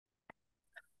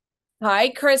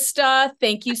Hi, Krista.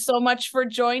 Thank you so much for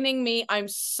joining me. I'm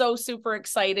so super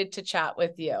excited to chat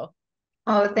with you.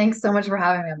 Oh, thanks so much for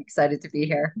having me. I'm excited to be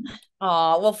here.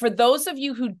 Well, for those of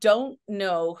you who don't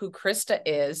know who Krista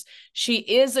is, she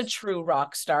is a true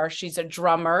rock star. She's a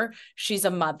drummer, she's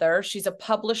a mother, she's a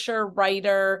publisher,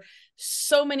 writer,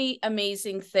 so many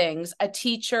amazing things, a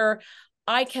teacher.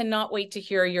 I cannot wait to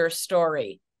hear your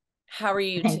story. How are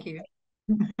you today?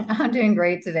 Thank you. I'm doing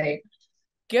great today.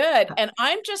 Good. And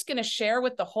I'm just going to share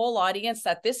with the whole audience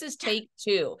that this is take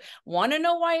two. Want to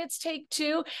know why it's take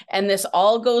two? And this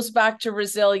all goes back to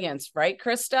resilience, right,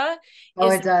 Krista? Oh,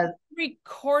 Is it does.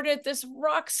 recorded this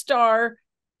Rockstar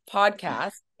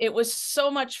podcast. It was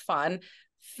so much fun,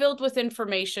 filled with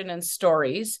information and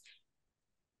stories.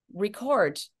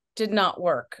 Record did not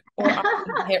work, or I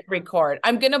hit record.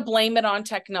 I'm going to blame it on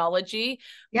technology,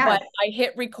 but Yes. I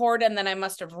hit record and then I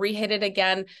must have re-hit it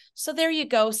again. So there you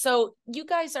go. So you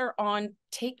guys are on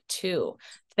take two.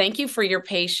 Thank you for your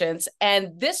patience.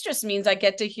 And this just means I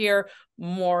get to hear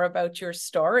more about your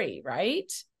story,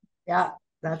 right? Yeah,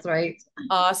 that's right.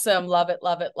 Awesome. Love it,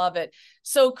 love it, love it.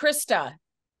 So, Krista,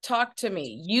 talk to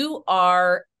me. You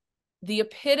are the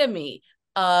epitome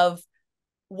of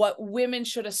what women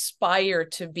should aspire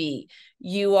to be.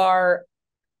 You are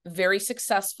very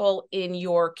successful in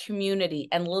your community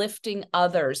and lifting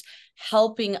others,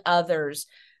 helping others,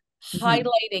 Mhm.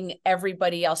 highlighting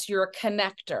everybody else. You're a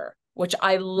connector, which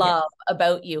I Yes. love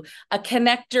about you. A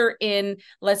connector in,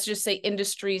 let's just say,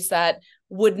 industries that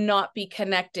would not be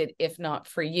connected if not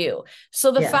for you.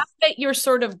 So the fact Yes. that you're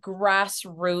sort of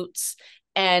grassroots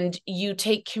and you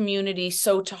take community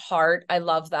so to heart, I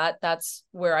love that. That's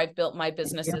where I've built my Thank you.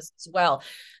 businesses as well.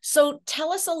 So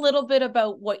tell us a little bit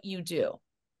about what you do.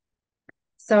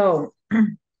 So,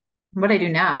 what I do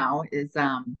now is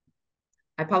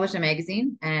I publish a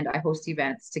magazine and I host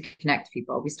events to connect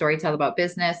people. We story tell about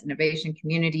business, innovation,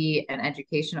 community, and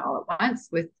education all at once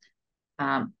with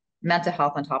um, mental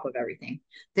health on top of everything.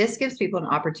 This gives people an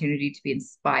opportunity to be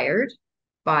inspired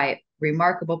by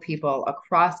remarkable people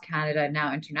across Canada,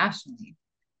 now internationally,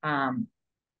 um,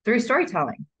 through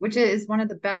storytelling, which is one of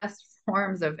the best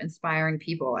forms of inspiring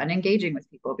people and engaging with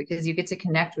people because you get to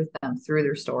connect with them through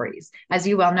their stories, as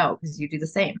you well know, because you do the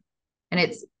same. And I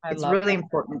it's love really that.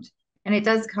 important. And it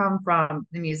does come from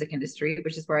the music industry,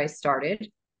 which is where I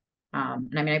started.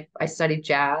 And I mean, I studied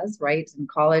jazz, right, in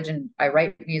college, and I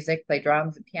write music, play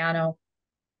drums and piano.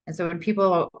 And so when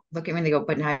people look at me and they go,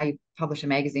 but now you publish a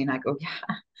magazine, I go,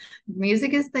 yeah,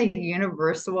 music is the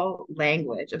universal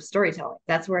language of storytelling.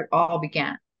 That's where it all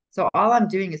began. So all I'm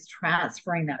doing is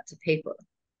transferring that to paper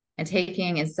and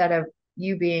taking, instead of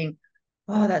you being,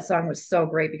 oh, that song was so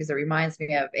great because it reminds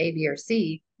me of A, B, or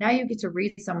C. Now you get to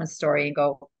read someone's story and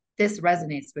go, this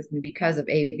resonates with me because of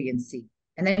A, B, and C.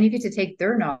 And then you get to take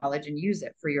their knowledge and use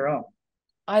it for your own.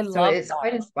 I So love it's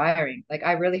quite that. inspiring. Like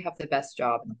I really have the best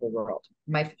job in the whole world.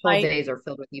 My whole I days are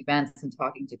filled with events and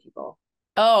talking to people.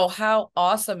 Oh, how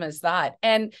awesome is that?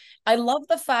 And I love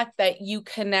the fact that you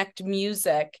connect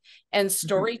music and Mhm.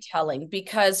 storytelling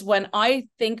because when I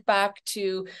think back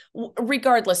to,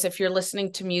 regardless if you're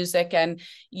listening to music and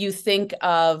you think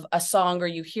of a song or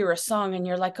you hear a song and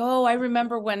you're like, oh, I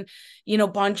remember when,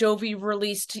 Bon Jovi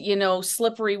released,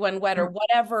 Slippery When Wet or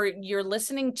whatever you're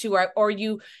listening to, or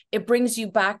it brings you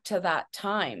back to that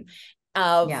time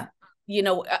of Yeah,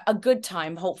 a good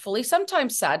time, hopefully,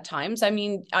 sometimes sad times. I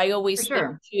mean, I for always think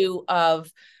sure. too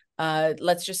of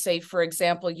let's just say, for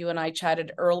example, you and I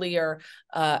chatted earlier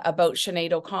about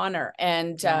Sinead O'Connor,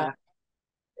 and Yeah.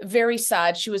 very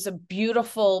sad. She was a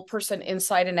beautiful person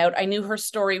inside and out. I knew her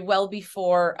story well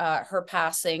before her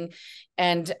passing,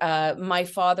 and my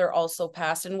father also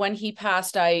passed. And when he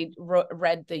passed, I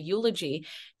read the eulogy,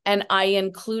 and I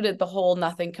included the whole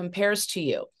 "Nothing Compares to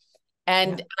You."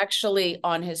 And Yeah. actually,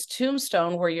 on his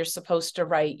tombstone, where you're supposed to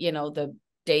write, the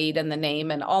date and the name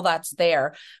and all that's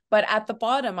there. But at the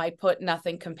bottom, I put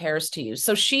 "Nothing Compares to You."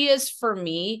 So she is, for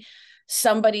me,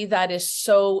 somebody that is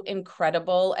so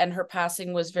incredible. And her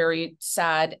passing was very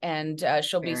sad, and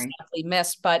she'll be Very. sadly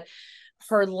missed. But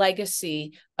her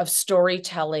legacy of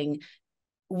storytelling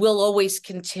will always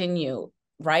continue,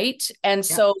 right? And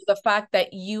Yeah. so the fact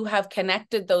that you have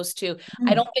connected those two,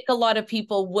 I Mm. don't think a lot of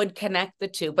people would connect the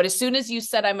two. But as soon as you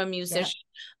said I'm a Yeah. musician,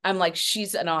 I'm like,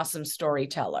 she's an awesome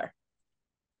storyteller.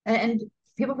 And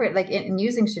people forget, like in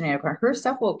using Sinead O'Connor, her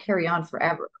stuff will carry on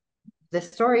forever. The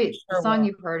story, the Sure song will.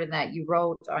 you've heard and that you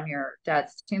wrote on your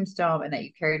dad's tombstone and that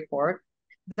you carried forward,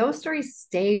 those stories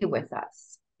stay with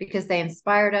us because they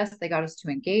inspired us. They got us to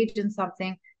engage in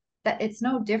something that it's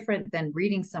no different than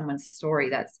reading someone's story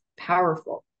that's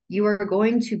powerful. You are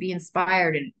going to be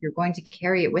inspired and you're going to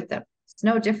carry it with them. It's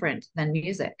no different than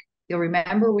music. You'll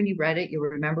remember when you read it. You'll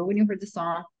remember when you heard the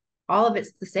song. All of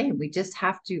it's the same. We're just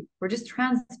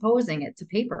transposing it to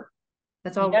paper.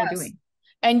 That's all we're Yes. doing.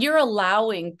 And you're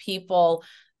allowing people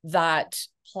that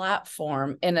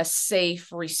platform in a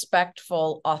safe,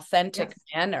 respectful, authentic Yes.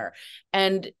 manner.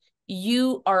 And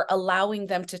you are allowing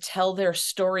them to tell their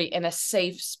story in a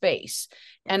safe space.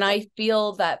 And I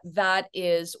feel that that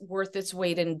is worth its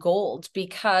weight in gold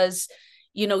because,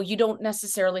 you know, you don't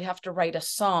necessarily have to write a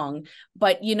song,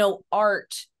 but, you know,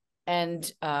 art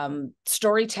and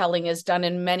storytelling is done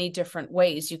in many different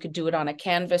ways. You could do it on a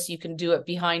canvas, you can do it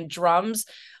behind drums,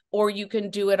 or you can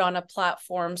do it on a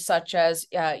platform such as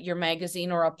your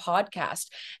magazine or a podcast.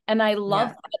 And I love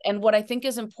Yeah. that. And what I think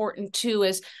is important too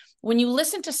is when you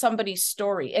listen to somebody's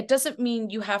story, it doesn't mean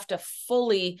you have to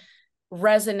fully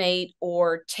resonate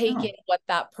or take in No. what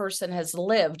that person has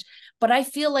lived. But I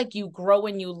feel like you grow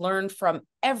and you learn from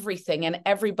everything and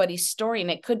everybody's story. And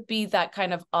it could be that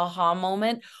kind of aha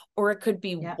moment, or it could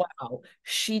be, Yeah. wow,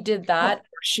 she did that, Well,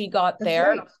 or she got that's there.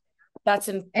 right. That's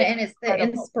And it's the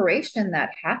incredible. inspiration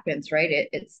that happens, right?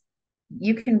 It's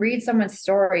you can read someone's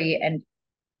story and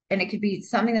it could be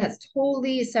something that's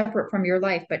totally separate from your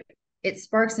life, but it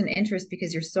sparks an interest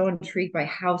because you're so intrigued by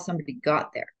how somebody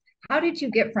got there. How did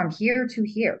you get from here to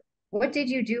here? What did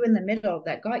you do in the middle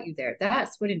that got you there?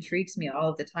 That's what intrigues me all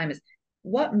of the time is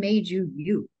what made you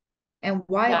you and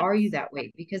why Yeah. are you that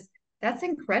way? Because that's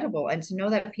incredible. And to know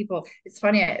that people, it's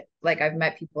funny, like I've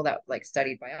met people that like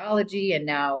studied biology and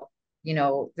now,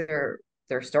 they're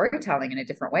storytelling in a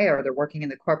different way, or they're working in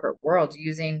the corporate world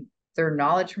using their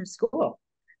knowledge from school.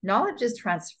 Knowledge is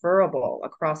transferable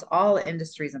across all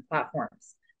industries and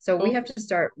platforms. So we have to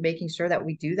start making sure that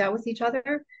we do that with each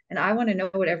other. And I want to know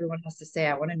what everyone has to say.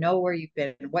 I want to know where you've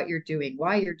been, what you're doing,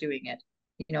 why you're doing it,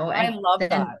 I and love then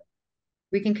that.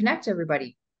 we can connect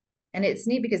everybody. And it's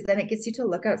neat because then it gets you to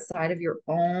look outside of your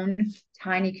own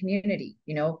tiny community.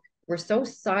 We're so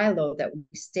siloed that we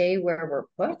stay where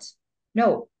we're put.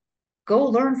 No, go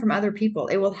learn from other people.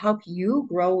 It will help you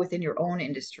grow within your own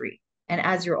industry and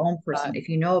as your own person if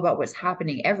you know about what's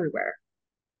happening everywhere.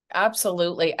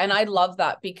 Absolutely. And I love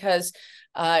that because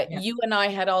Yeah. you and I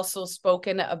had also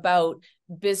spoken about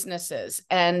businesses.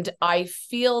 And I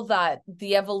feel that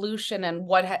the evolution and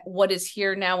what is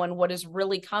here now and what is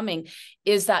really coming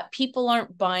is that people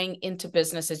aren't buying into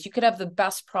businesses. You could have the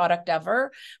best product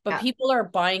ever, but Yeah. people are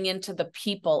buying into the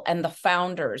people and the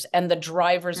founders and the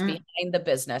drivers Mm. behind the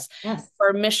business. Yes.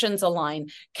 Our missions align.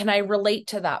 Can I relate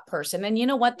to that person? And you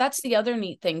know what? That's the other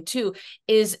neat thing too,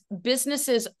 is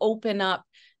businesses open up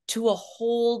to a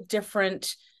whole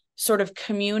different sort of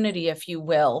community, if you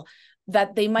will,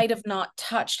 that they might have not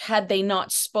touched had they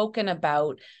not spoken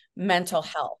about mental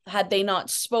health, had they not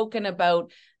spoken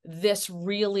about this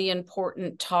really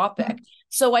important topic.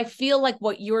 So I feel like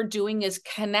what you're doing is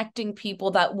connecting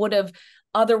people that would have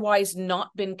otherwise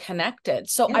not been connected.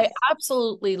 So I Yes.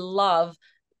 absolutely love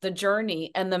the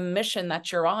journey and the mission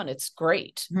that you're on. It's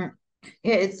great. Mhm.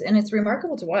 Yeah, it's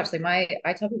remarkable to watch. Like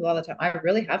I tell people all the time, I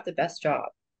really have the best job.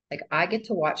 Like I get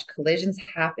to watch collisions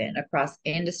happen across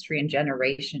industry and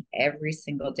generation every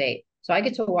single day. So I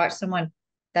get to watch someone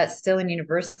that's still in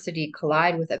university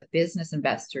collide with a business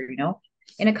investor.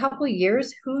 In a couple of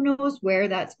years, who knows where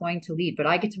that's going to lead, but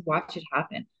I get to watch it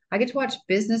happen. I get to watch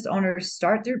business owners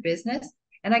start their business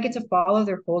and I get to follow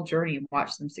their whole journey and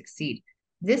watch them succeed.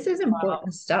 This is Wow.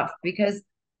 important stuff because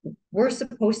we're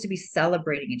supposed to be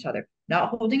celebrating each other, not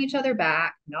holding each other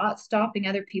back, not stopping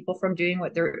other people from doing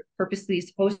what they're purposely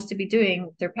supposed to be doing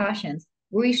with their passions.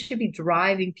 We should be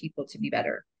driving people to be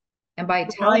better. And by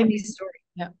telling Right. these stories,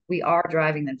 Yeah. we are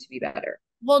driving them to be better.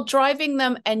 Well, driving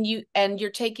them and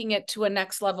you're taking it to a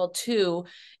next level too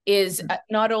is Mhm.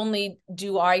 not only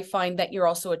do I find that you're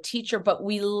also a teacher, but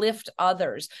we lift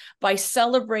others by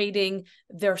celebrating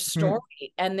their Mhm.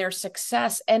 story and their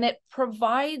success. And it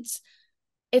provides,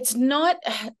 it's not,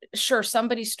 sure,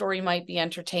 somebody's story might be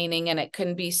entertaining and it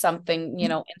can be something,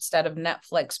 instead of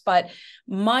Netflix, but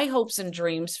my hopes and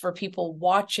dreams for people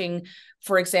watching,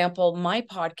 for example, my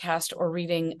podcast or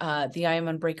reading the I Am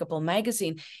Unbreakable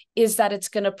magazine is that it's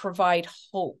going to provide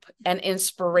hope and Yes.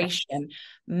 inspiration,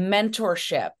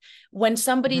 mentorship. When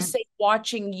somebody's Mhm. say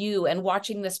watching you and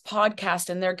watching this podcast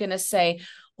and they're going to say,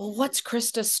 well, what's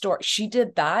Krista's story? She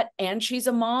did that and she's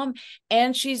a mom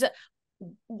and she's a,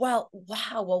 well,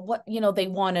 wow. Well, what, they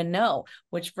want to know,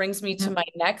 which brings me to Mhm. my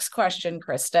next question,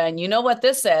 Krista. And you know what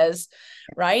this is,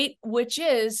 right? Which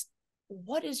is,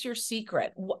 what is your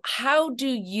secret? How do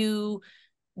you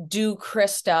do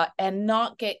Krista and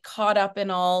not get caught up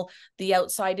in all the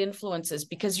outside influences?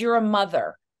 Because you're a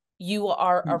mother, You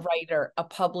are a writer, a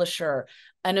publisher,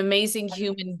 an amazing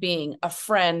human being, a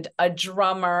friend, a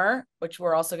drummer, which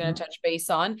we're also going to touch base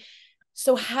on.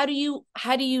 So how do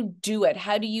you do it?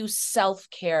 How do you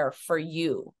self-care for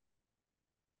you?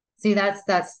 See, that's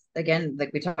again,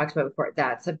 like we talked about before,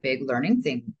 that's a big learning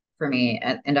thing for me.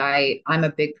 And I'm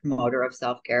a big promoter of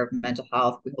self-care, of mental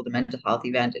health. We hold a mental health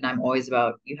event, and I'm always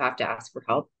about, you have to ask for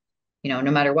help, no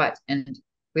matter what. And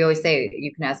we always say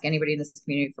you can ask anybody in this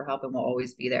community for help and we'll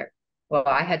always be there. Well,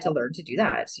 I had to learn to do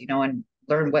that, and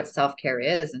learn what self-care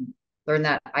is, and learn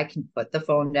that I can put the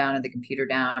phone down and the computer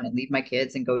down and leave my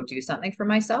kids and go do something for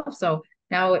myself. So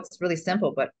now it's really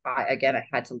simple, but I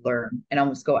had to learn and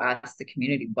almost go ask the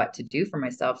community what to do for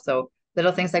myself. So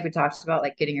little things like we talked about,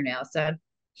 like getting your nails done,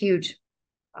 huge.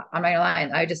 I'm not gonna lie,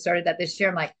 I just started that this year.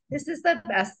 I'm like, this is the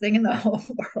best thing in the whole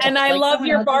world. And I Like love someone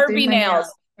your else is doing Barbie my nails.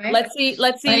 nails, right? Let's see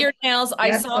Like, your nails. I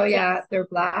yes, saw. oh yeah, they're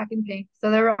black and pink.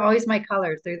 So they're always my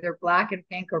colors. They're either black and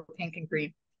pink or pink and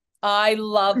green. I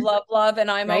love,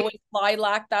 and I'm Right? always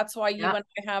lilac. That's why you Yeah. and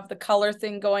I have the color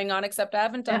thing going on, except I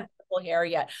haven't done Yeah. purple hair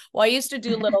yet. Well, I used to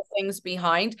do little things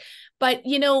behind, but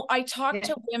I talk Yeah.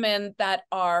 to women that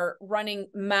are running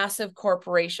massive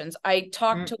corporations. I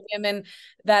talk to women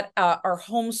that are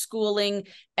homeschooling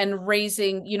and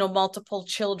raising, multiple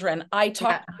children. I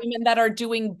talk to women that are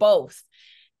doing both.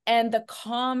 And the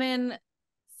common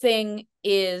thing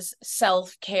is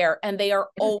self-care, and they are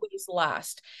always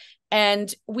last.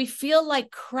 And we feel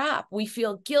like crap. We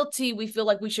feel guilty. We feel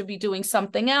like we should be doing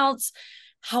something else.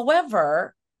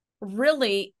 However,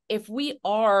 really, if we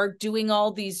are doing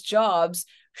all these jobs,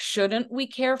 shouldn't we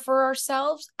care for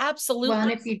ourselves? Absolutely. Well,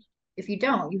 and if you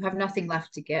don't, you have nothing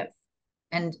left to give.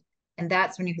 And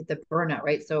that's when you hit the burnout,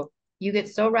 right? So you get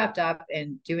so wrapped up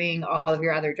in doing all of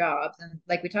your other jobs. And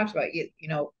like we talked about,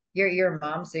 you're a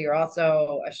mom, so you're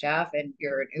also a chef and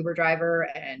you're an Uber driver,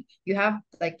 and you have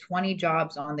like 20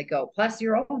 jobs on the go, plus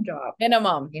your own job,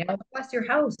 Minimum. plus your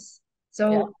house.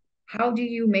 So how do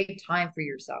you make time for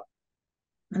yourself?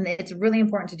 And it's really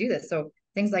important to do this. So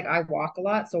things like, I walk a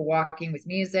lot, so walking with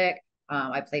music,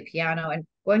 I play piano, and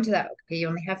going to that. Okay, you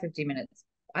only have 15 minutes.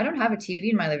 I don't have a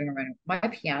TV in my living room. My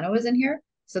piano is in here,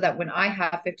 so that when I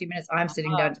have 15 minutes, I'm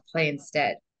sitting down to play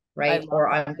instead, right? Or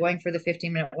I'm going for the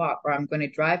 15-minute walk, or I'm going to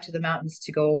drive to the mountains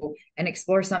to go and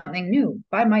explore something new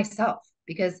by myself,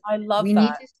 because I love we that.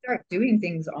 need to start doing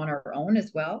things on our own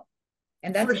as well.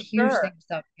 And that's For a huge sure. thing of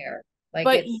self-care. Like,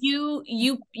 But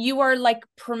it's you are like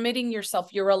permitting yourself,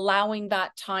 you're allowing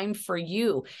that time for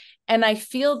you. And I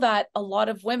feel that a lot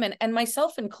of women, and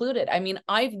myself included, I mean,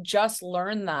 I've just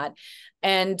learned that.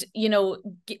 And,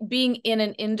 being in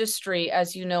an industry,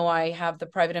 as you know, I have the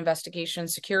private investigation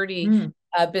security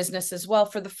business as well.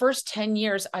 For the first 10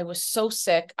 years, I was so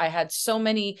sick. I had so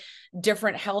many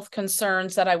different health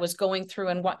concerns that I was going through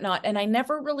and whatnot. And I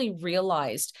never really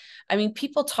realized. I mean,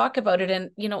 people talk about it,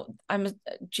 and,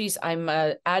 I'm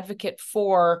an advocate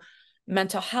for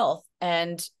mental health.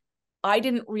 And I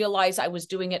didn't realize I was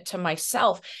doing it to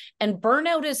myself. And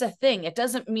burnout is a thing. It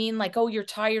doesn't mean like, oh, you're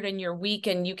tired and you're weak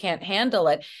and you can't handle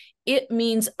it. It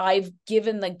means I've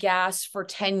given the gas for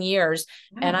 10 years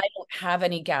and I don't have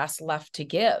any gas left to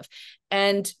give.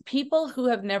 And people who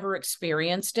have never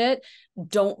experienced it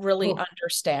don't really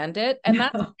understand it. And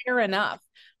that's fair enough.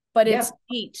 But it's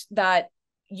neat that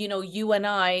you and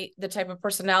I, the type of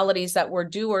personalities that we're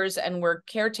doers and we're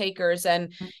caretakers,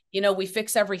 and, we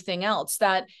fix everything else,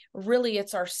 that really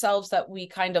it's ourselves that we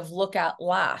kind of look at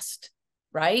last.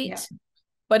 Right. Yeah.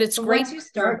 But it's great. Once you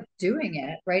start doing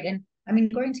it, right? And I mean,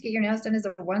 going to get your nails done is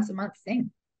a once a month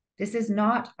thing. This is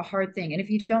not a hard thing. And if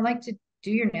you don't like to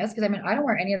do your nails, because I mean, I don't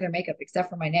wear any other makeup except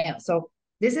for my nails. So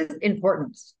this is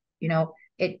important.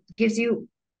 It gives you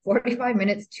 45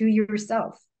 minutes to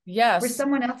yourself. Yes. Where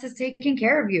someone else is taking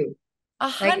care of you.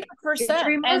 100%. It's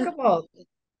remarkable.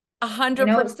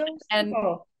 100%. It's so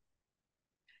simple.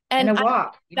 And a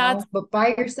walk, but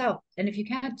by yourself. And if you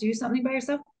can't do something by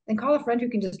yourself, then call a friend who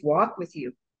can just walk with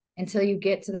you until you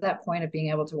get to that point of being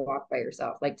able to walk by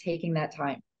yourself, like taking that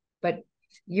time. But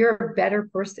you're a better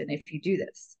person if you do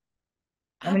this.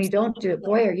 And when you don't do it,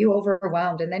 boy, are you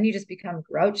overwhelmed. And then you just become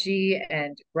grouchy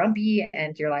and grumpy,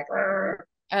 and you're like,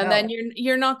 and then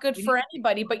you're not good for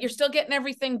anybody, but you're still getting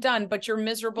everything done, but you're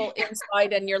miserable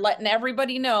inside, and you're letting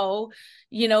everybody know,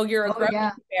 you're a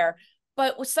grumpy bear.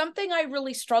 But something I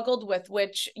really struggled with,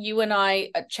 which you and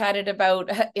I chatted about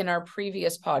in our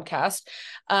previous podcast,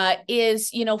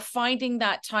 is, finding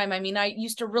that time. I mean, I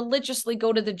used to religiously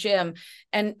go to the gym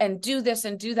and do this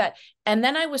and do that. And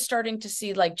then I was starting to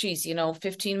see like, geez,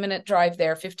 15-minute drive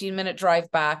there, 15-minute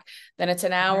drive back. Then it's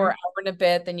an hour and a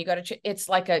bit. Then you got to, it's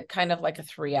like a kind of like a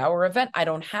 3-hour event. I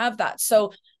don't have that.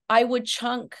 So I would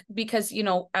chunk because, you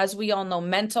know, as we all know,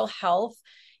 mental health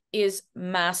is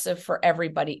massive for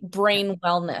everybody. Yeah. Brain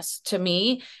wellness to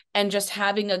me, and just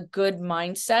having a good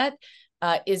mindset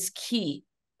is key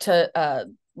to Yeah.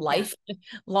 life,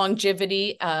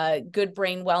 longevity, good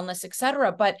brain wellness,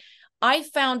 etc. But I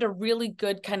found a really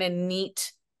good kind of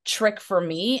neat trick for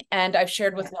me, and I've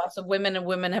shared Yeah. with lots of women, and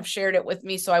women have shared it with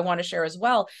me, so I want to share as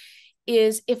well,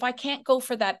 is if I can't go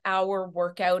for that hour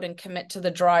workout and commit to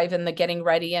the drive and the getting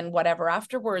ready and whatever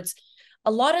afterwards, a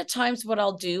lot of times what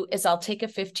I'll do is I'll take a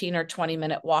 15 or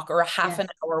 20-minute walk or a half an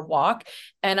Yes. hour walk,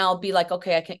 and I'll be like,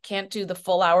 okay, I can't do the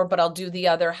full hour, but I'll do the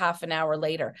other half an hour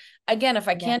later. Again, if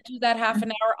I Yeah. can't do that half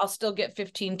an hour, I'll still get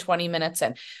 15, 20 minutes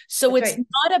in. So That's it's right.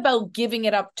 not about giving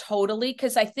it up totally,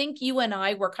 because I think you and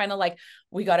I were kind of like,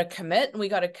 we got to commit, and we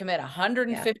got to commit Yeah.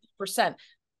 150%.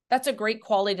 That's a great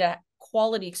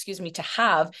quality, excuse me, to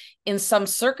have in some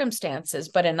circumstances,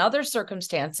 but in other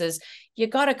circumstances, you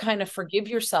got to kind of forgive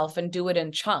yourself and do it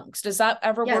in chunks. Does that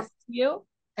ever work Yes. for you?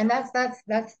 And that's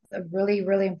a really,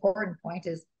 really important point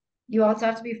is you also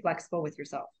have to be flexible with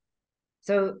yourself.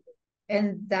 So,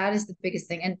 and that is the biggest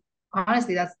thing. And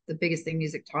honestly, that's the biggest thing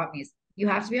music taught me is you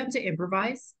have to be able to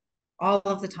improvise all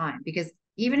of the time. Because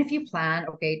even if you plan,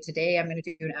 okay, today I'm going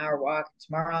to do an hour walk,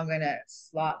 tomorrow I'm going to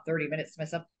slot 30 minutes to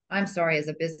myself. I'm sorry, as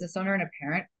a business owner and a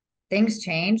parent, things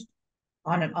change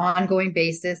on an ongoing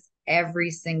basis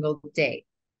every single day.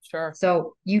 Sure.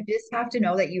 So you just have to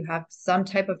know that you have some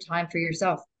type of time for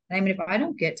yourself. And I mean, if I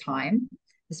don't get time,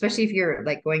 especially if you're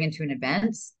like going into an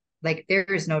event, like there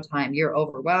is no time. You're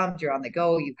overwhelmed, you're on the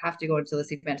go, you have to go until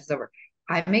this event is over.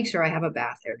 I make sure I have a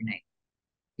bath every night.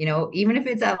 You know, even if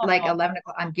it's at like Oh, 11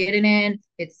 o'clock, I'm getting in.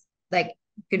 It's like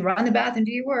you can run the bath and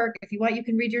do your work. If you want, you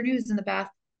can read your news in the bath,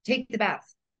 take the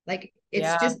bath. Like it's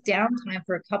yeah. just downtime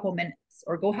for a couple minutes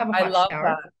or go have a I hot love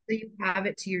shower that. so you have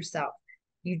it to yourself.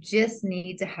 You just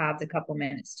need to have the couple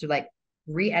minutes to like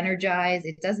re-energize.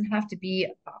 It doesn't have to be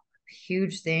a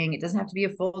huge thing. It doesn't have to be a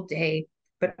full day,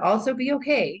 but also be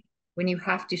okay when you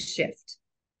have to shift.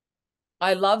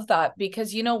 I love that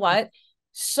because you know what?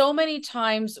 So many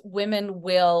times women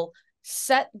will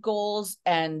set goals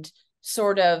and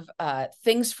sort of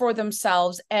things for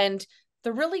themselves. And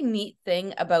the really neat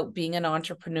thing about being an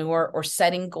entrepreneur or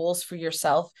setting goals for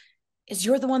yourself is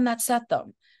you're the one that set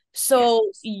them. Yes.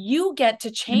 So you get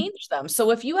to change them.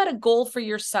 So if you had a goal for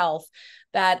yourself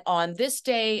that on this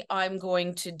day I'm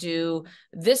going to do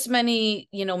this many,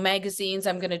 you know, magazines,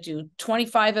 I'm going to do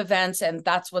 25 events, and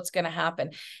that's what's going to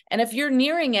happen. And if you're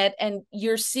nearing it and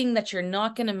you're seeing that you're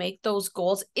not going to make those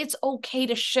goals, it's okay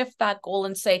to shift that goal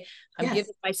and say, I'm Yes.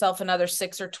 giving myself another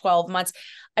 6 or 12 months.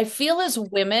 I feel as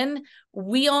women,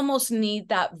 we almost need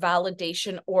that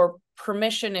validation or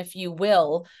permission, if you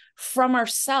will, from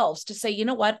ourselves to say, you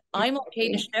know what, It's I'm okay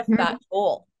to okay. shift that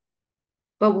goal.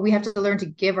 But we have to learn to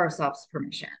give ourselves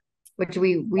permission, which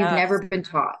we've never Yes. been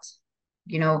taught,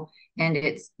 you know, and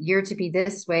it's you're to be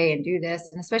this way and do this.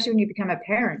 And especially when you become a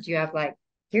parent, you have like,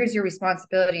 here's your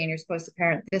responsibility and you're supposed to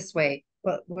parent this way.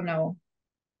 But well, no,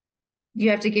 you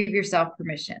have to give yourself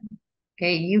permission.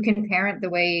 Okay. You can parent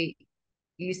the way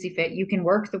you see fit. You can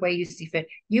work the way you see fit.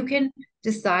 You can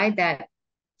decide that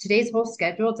today's whole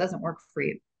schedule doesn't work for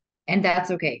you. And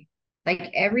that's okay. Like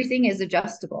everything is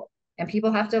adjustable and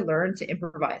people have to learn to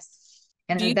improvise.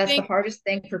 Do And you that's the think, hardest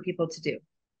thing for people to do.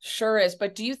 sure is,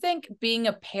 but do you think being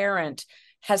a parent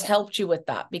has helped you with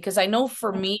that? Because I know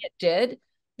for me it did,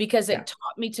 because Yeah. it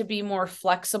taught me to be more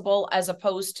flexible as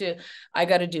opposed to I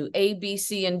got to do A, B,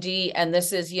 C, and D. And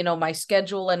this is, you know, my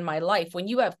schedule and my life. When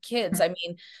you have kids, I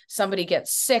mean, somebody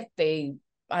gets sick, they,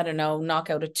 I don't know, knock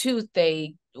out a tooth,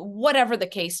 they, whatever the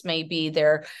case may be,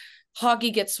 their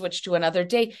hockey gets switched to another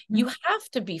day. You have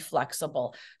to be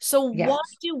flexible. So why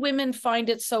Yes. do women find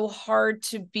it so hard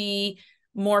to be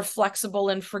more flexible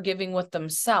and forgiving with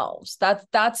themselves?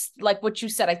 That's like what you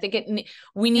said. I think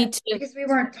we Yeah. need to. Because we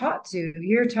weren't taught to.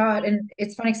 You're taught. And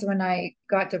it's funny. So when I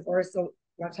got divorced a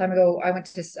long time ago, I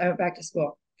went back to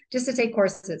school just to take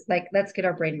courses like let's get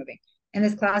our brain moving. And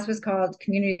this class was called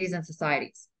Communities and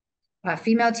Societies. A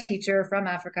female teacher from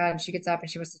Africa, and she gets up and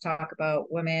she wants to talk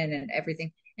about women and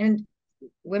everything. And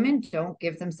women don't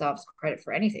give themselves credit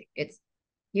for anything. It's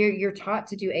you're taught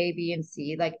to do A, B, and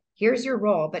C. Like here's your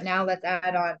role, but now let's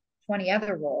add on 20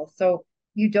 other roles. So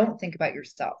you don't think about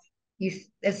yourself. You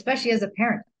especially as a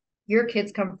parent, your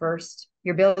kids come first,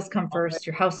 your bills come first,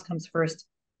 your house comes first,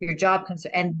 your job comes,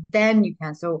 and then you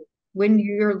can. So when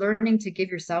you're learning to give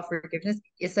yourself forgiveness,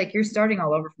 it's like you're starting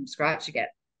all over from scratch again.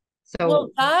 Well,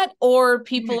 So that or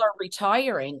people are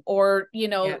retiring, or, you yeah,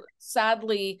 know,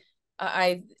 sadly,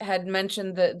 I had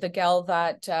mentioned the gal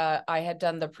that I had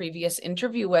done the previous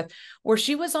interview with, where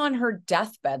she was on her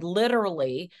deathbed,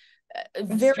 literally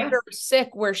very, very sick,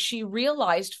 where she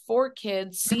realized 4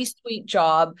 kids, C-suite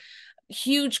job,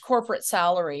 huge corporate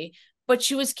salary, but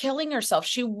she was killing herself.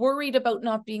 She worried about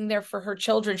not being there for her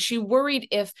children. She worried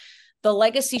if the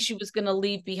legacy she was going to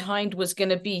leave behind was going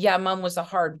to be, yeah, mom was a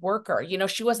hard worker.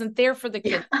 She wasn't there for the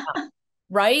kids.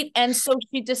 Right. And so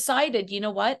she decided, you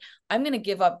know what, I'm going to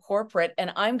give up corporate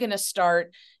and I'm going to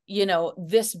start,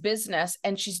 this business.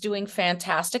 And she's doing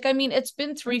fantastic. I mean, it's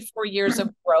been 3-4 years of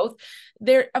growth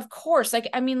there. Of course,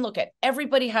 look at,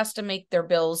 everybody has to make their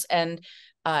bills and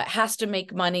has to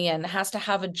make money and has to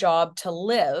have a job to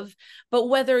live. But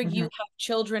whether you have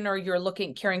children or you're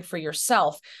caring for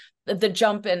yourself, the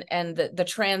jump and the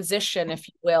transition, if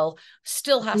you will,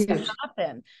 still has to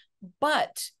happen.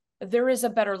 But there is a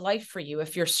better life for you.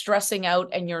 If you're stressing out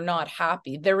and you're not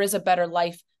happy, there is a better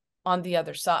life on the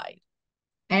other side.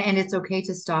 And it's okay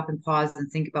to stop and pause and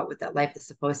think about what that life is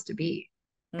supposed to be.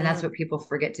 And that's what people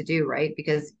forget to do, right?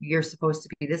 Because you're supposed to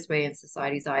be this way in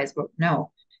society's eyes, but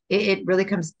no, it really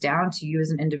comes down to you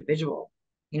as an individual.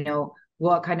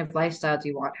 What kind of lifestyle do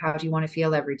you want? How do you want to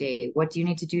feel every day? What do you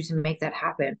need to do to make that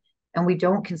happen? And we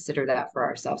don't consider that for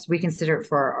ourselves. We consider it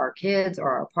for our kids or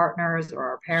our partners or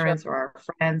our parents or our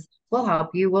friends. We'll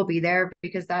help you. We'll be there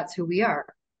because that's who we are.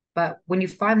 But when you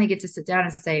finally get to sit down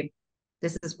and say,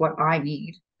 this is what I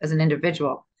need as an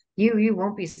individual, you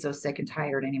won't be so sick and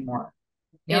tired anymore.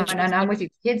 And I'm with you.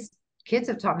 Kids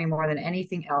have taught me more than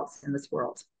anything else in this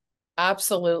world.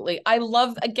 Absolutely. I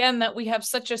love, again, that we have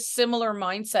such a similar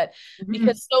mindset,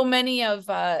 because so many of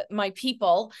my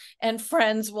people and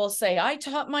friends will say, I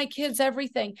taught my kids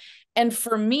everything. And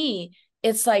for me,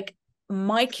 it's like,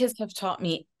 my kids have taught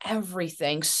me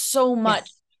everything so much,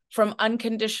 from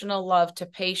unconditional love to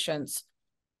patience.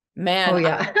 Man, oh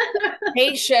yeah.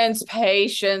 Patience.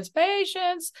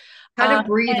 How to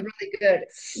breathe really good.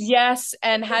 Yes,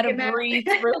 and how to breathe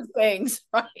through things,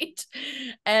 right?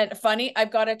 And funny,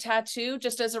 I've got a tattoo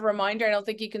just as a reminder. I don't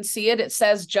think you can see it. It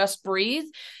says just breathe.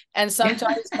 And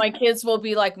sometimes my kids will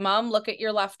be like, Mom, look at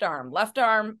your left arm.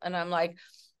 And I'm like,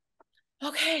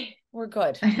 okay, we're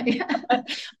good.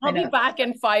 I'll be back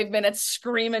in 5 minutes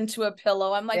screaming to a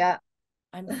pillow. I'm like,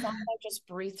 I'm fine. I just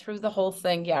breathe through the whole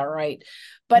thing. Yeah, right.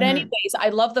 But anyways, I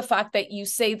love the fact that you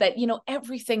say that,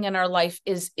 everything in our life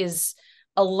is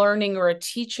a learning or a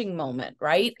teaching moment,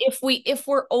 right? If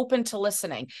we're open to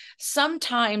listening.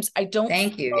 Sometimes I don't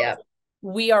Thank you. Yeah.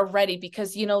 We are ready,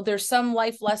 because, there's some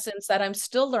life lessons that I'm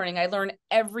still learning. I learn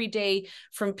every day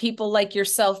from people like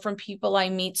yourself, from people I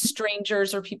meet,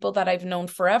 strangers, or people that I've known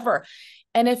forever.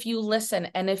 And if you listen,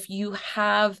 and if you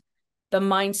have the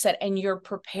mindset and you're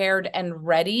prepared and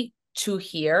ready to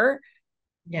hear,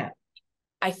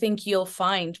 I think you'll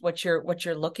find what you're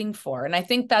looking for. And I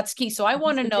think that's key. So I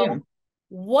want to know,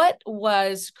 what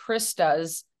was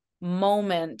Krista's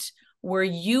moment where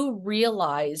you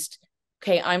realized,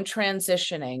 okay, I'm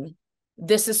transitioning.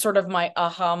 This is sort of my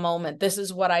aha moment. This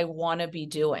is what I want to be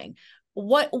doing.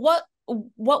 What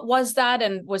was that?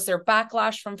 And was there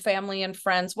backlash from family and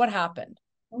friends? What happened?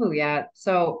 Oh yeah.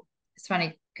 So it's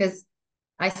funny because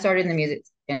I started in the music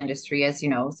industry, as you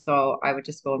know, so I would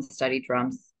just go and study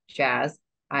drums, jazz.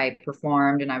 I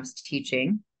performed and I was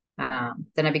teaching. Then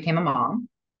I became a mom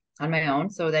on my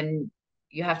own. So then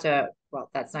you have to,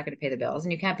 well, that's not going to pay the bills,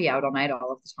 and you can't be out all night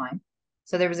all of the time.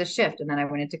 So there was a shift, and then I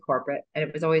went into corporate, and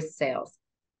it was always sales,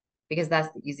 because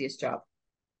that's the easiest job.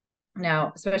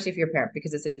 Now, especially if you're a parent,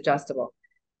 because it's adjustable.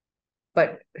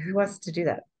 But who wants to do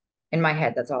that? In my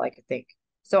head, that's all I could think.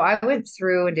 So I went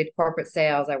through and did corporate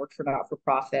sales. I worked for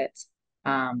not-for-profit.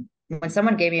 When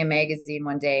someone gave me a magazine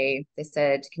one day, they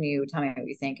said, can you tell me what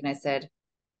you think? And I said,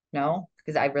 no,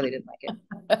 because I really didn't like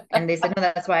it. And they said, no,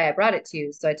 that's why I brought it to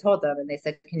you. So I told them, and they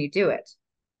said, can you do it?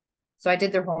 So I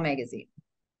did their whole magazine,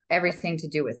 everything to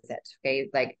do with it. Okay.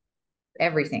 Like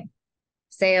everything,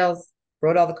 sales,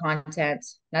 wrote all the content.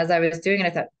 And as I was doing it,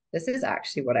 I thought, this is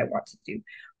actually what I want to do.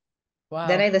 Wow.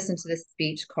 Then I listened to this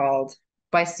speech called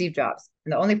by Steve Jobs.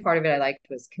 And the only part of it I liked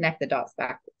was connect the dots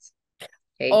backwards.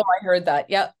 Okay. Oh, I heard that.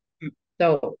 Yep.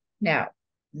 So now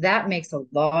that makes a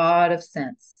lot of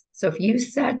sense. So if you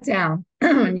sat down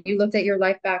and you looked at your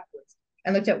life backwards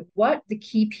and looked at what the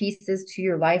key pieces to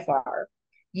your life are,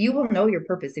 you will know your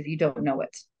purpose if you don't know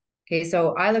it. Okay.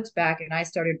 So I looked back and I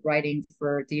started writing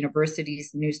for the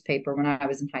university's newspaper when I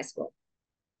was in high school.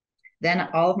 Then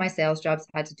all of my sales jobs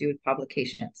had to do with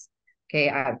publications. Okay,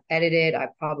 I've edited,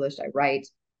 I've published, I write,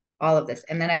 all of this.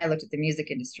 And then I looked at the music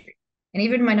industry. And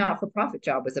even my not-for-profit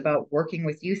job was about working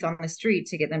with youth on the street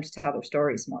to get them to tell their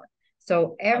stories more.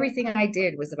 So everything I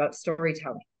did was about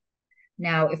storytelling.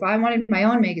 Now, if I wanted my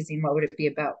own magazine, what would it be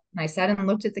about? And I sat and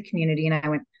looked at the community and I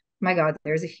went, oh my God,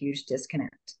 there's a huge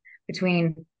disconnect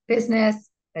between business,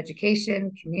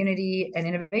 education, community, and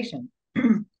innovation. So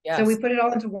we Yes. put it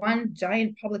all into one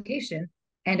giant publication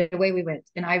and away we went.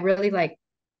 And I really, like,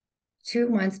 2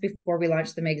 months before we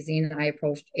launched the magazine, I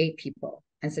approached 8 people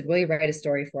and said, will you write a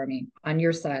story for me on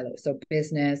your silo? So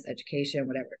business, education,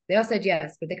 whatever. They all said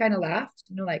yes, but they kind of laughed,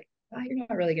 like, oh, you're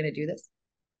not really going to do this.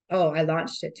 Oh, I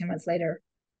launched it 2 months later.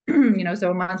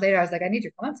 So a month later, I was like, I need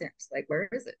your content. Like, where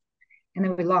is it? And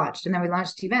then we launched,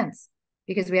 events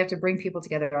because we have to bring people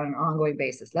together on an ongoing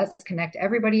basis. Let's connect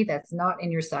everybody that's not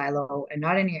in your silo and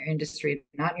not in your industry,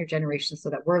 not in your generation, so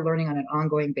that we're learning on an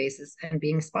ongoing basis and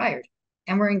being inspired.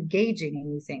 And we're engaging in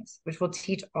new things, which will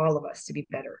teach all of us to be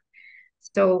better.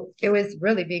 So it was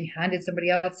really being handed somebody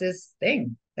else's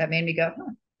thing that made me go,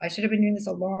 I should have been doing this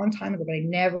a long time ago, but I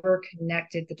never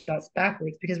connected the dots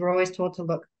backwards because we're always told to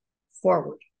look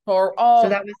forward. So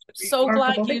that was so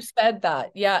glad you said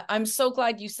that. Yeah, I'm so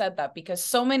glad you said that, because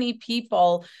so many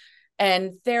people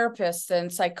and therapists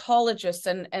and psychologists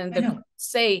and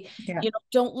say,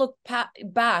 don't look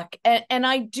back. And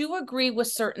I do agree with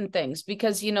certain things,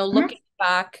 because, looking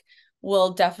back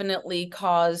will definitely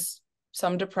cause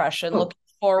some depression. Looking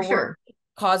forward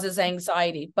causes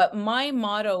anxiety. But my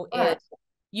motto is,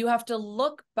 you have to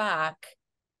look back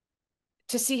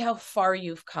to see how far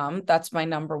you've come. That's my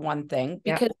number one thing,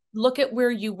 because look at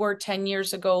where you were 10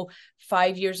 years ago,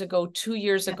 5 years ago, 2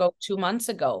 years ago, 2 months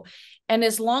ago. And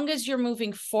as long as you're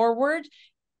moving forward,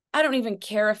 I don't even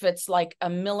care if it's like a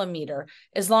millimeter,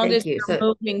 as long as you're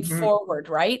moving forward,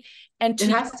 right? And it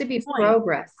has to be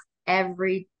progress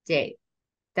every day.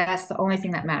 That's the only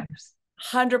thing that matters.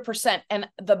 100%. And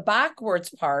the backwards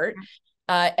part,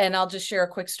 and I'll just share a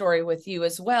quick story with you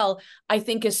as well, I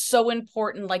think is so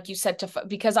important, like you said,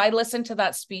 because I listened to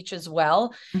that speech as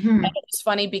well. And it's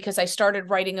funny because I started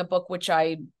writing a book, which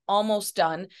I almost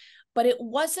done, but it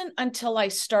wasn't until I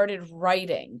started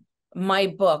writing my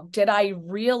book did I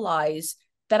realize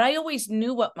that I always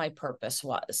knew what my purpose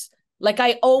was. Like,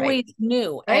 I always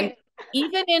knew. And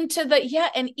even into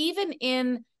and even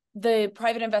in the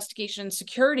private investigation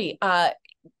security,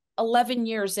 11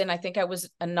 years in, I think I was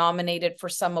nominated for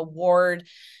some award,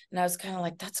 and I was kind of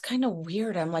like, that's kind of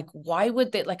weird. I'm like, why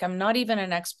would they, like, I'm not even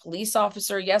an ex-police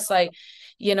officer. Yes,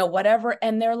 whatever.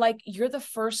 And they're like, you're the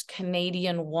first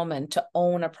Canadian woman to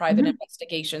own a private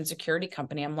investigation security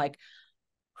company. I'm like,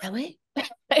 really?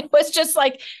 It was just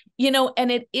like,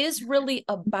 and it is really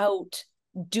about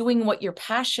doing what you're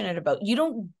passionate about. You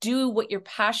don't do what you're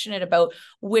passionate about,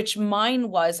 which mine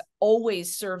was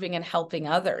always serving and helping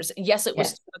others. Yes, it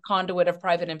was the conduit of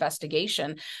private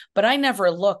investigation, but I never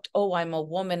looked, I'm a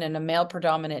woman in a male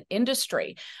predominant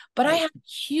industry. But I had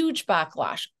huge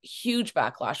backlash,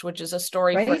 which is a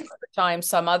story for another time,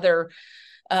 some other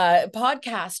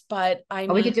podcast. But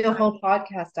we could do a whole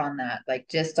podcast on that, like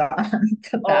just on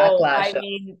the backlash.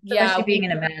 Especially being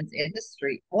in a man's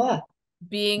industry.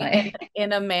 Being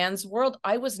in a man's world,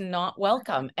 I was not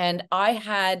welcome. And I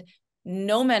had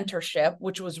no mentorship,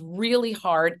 which was really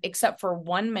hard, except for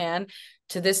one man.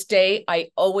 To this day, I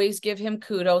always give him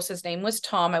kudos. His name was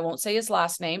Tom. I won't say his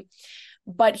last name,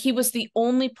 but he was the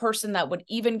only person that would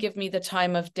even give me the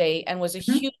time of day and was a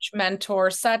huge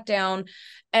mentor, sat down,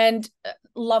 and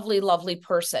lovely, lovely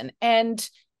person. And,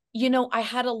 I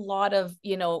had a lot of,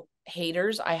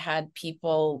 haters. I had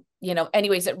people,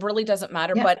 anyways, it really doesn't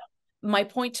matter. But my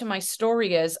point to my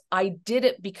story is, I did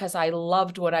it because I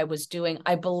loved what I was doing.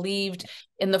 I believed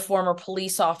in the former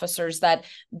police officers, that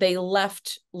they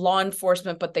left law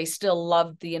enforcement, but they still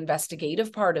loved the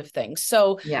investigative part of things.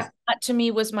 So that to me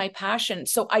was my passion.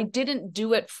 So I didn't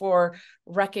do it for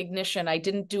recognition. I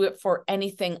didn't do it for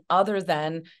anything other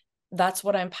than that's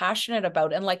what I'm passionate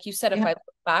about. And like you said, if I look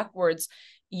backwards,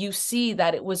 you see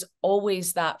that it was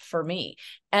always that for me.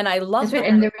 And I love that.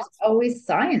 And there was always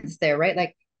science there, right?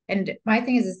 Like, and my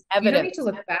thing is evidence. You don't need to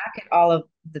look back at all of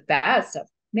the bad stuff.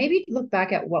 Maybe look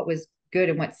back at what was good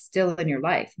and what's still in your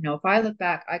life. If I look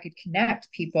back, I could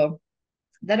connect people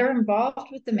that are involved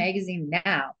with the magazine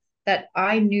now that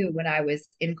I knew when I was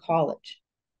in college,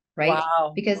 right?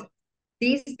 Wow. Because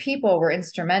these people were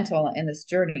instrumental in this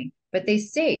journey, but they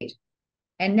stayed.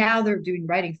 And now they're doing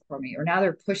writing for me, or now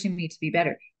they're pushing me to be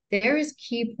better. There is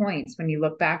key points when you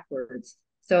look backwards,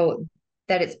 so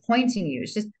that it's pointing you.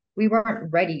 It's just, we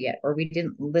weren't ready yet, or we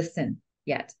didn't listen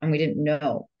yet, and we didn't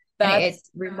know. And it's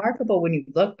remarkable when you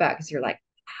look back, because you're like,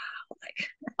 wow.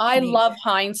 I love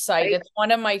hindsight. It's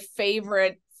one of my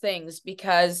favorite things,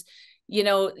 because,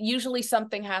 usually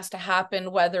something has to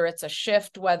happen, whether it's a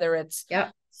shift, whether it's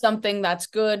something that's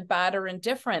good, bad, or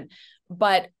indifferent.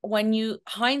 But when you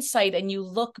hindsight and you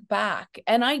look back,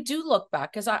 and I do look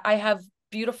back because I have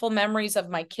beautiful memories of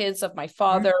my kids, of my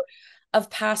father, of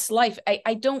past life.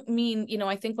 I don't mean,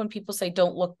 I think when people say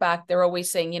don't look back, they're always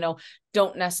saying,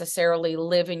 don't necessarily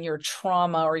live in your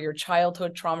trauma or your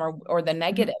childhood trauma or the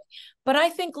negative. But I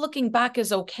think looking back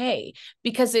is okay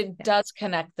because it does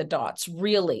connect the dots,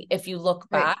 really, if you look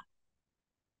back.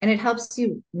 And it helps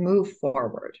you move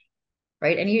forward.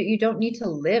 Right. And you don't need to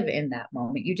live in that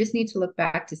moment. You just need to look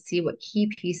back to see what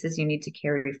key pieces you need to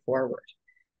carry forward,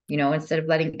 instead of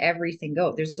letting everything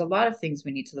go. There's a lot of things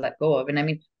we need to let go of. And I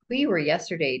mean, who you were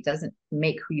yesterday doesn't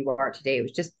make who you are today. It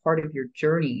was just part of your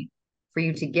journey for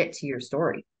you to get to your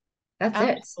story. That's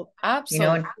it.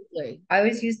 Absolutely. And I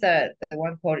always use the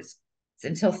one quote, it's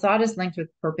until thought is linked with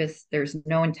purpose, there's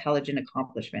no intelligent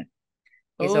accomplishment.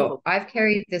 Okay, so I've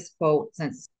carried this quote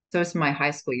since, so it's my high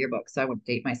school yearbook, so I won't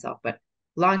date myself, but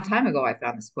a long time ago I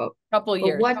found this quote. Couple but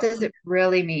years. What does it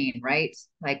really mean, right?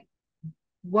 Like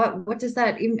what does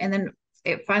that even, and then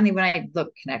it finally, when I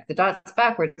connect the dots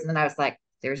backwards, and then I was like,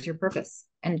 there's your purpose.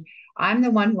 And I'm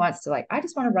the one who wants to, I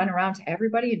just want to run around to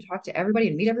everybody and talk to everybody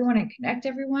and meet everyone and connect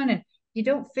everyone. And you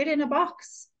don't fit in a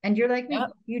box. And you're like me,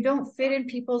 you don't fit in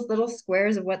people's little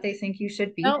squares of what they think you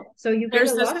should be. So you get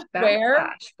a lot of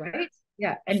backlash, right?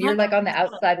 Yeah. And you're like on the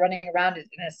outside running around in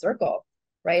a circle,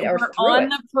 right? We're or on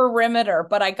the perimeter,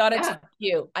 but I got to tell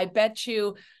you, I bet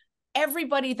you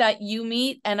everybody that you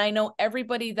meet, and I know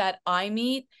everybody that I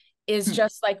meet is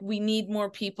just like, we need more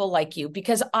people like you,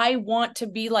 because I want to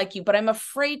be like you, but I'm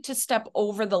afraid to step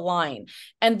over the line.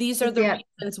 And these are the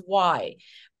reasons why.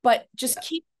 But just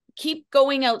keep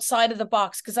going outside of the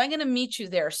box, because I'm going to meet you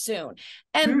there soon.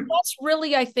 And that's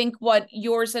really, I think, what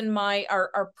yours and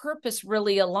our purpose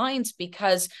really aligns,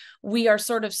 because we are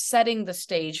sort of setting the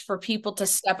stage for people to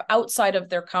step outside of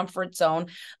their comfort zone.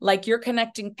 Like, you're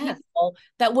connecting people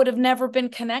that would have never been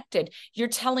connected. You're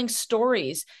telling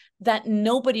stories that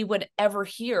nobody would ever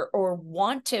hear or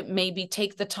want to maybe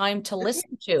take the time to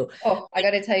listen to. Oh, I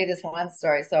got to tell you this one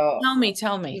story. So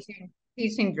tell me.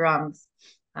 Teaching drums.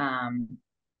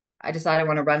 I decided I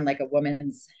want to run like a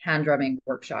women's hand drumming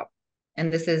workshop.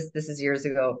 And this is years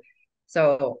ago.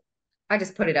 So I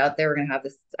just put it out there. We're going to have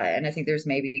this. And I think there's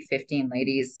maybe 15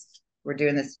 ladies. We're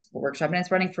doing this workshop, and it's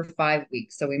running for 5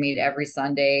 weeks. So we meet every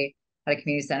Sunday at a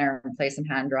community center and play some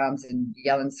hand drums and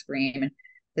yell and scream. And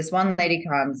this one lady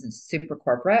comes and super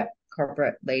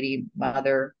corporate lady,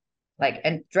 mother,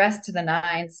 and dressed to the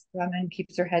nines,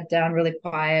 keeps her head down, really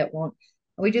quiet, won't.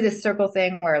 We do this circle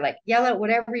thing where yell out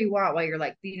whatever you want while you're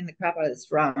beating the crap out of this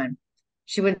drum. And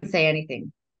she wouldn't say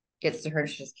anything. Gets to her,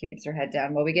 she just keeps her head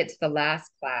down. Well, we get to the last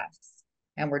class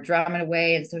and we're drumming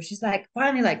away. And so she's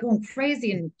finally going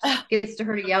crazy, and gets to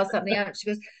her to yell something out. She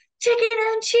goes, chicken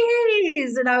and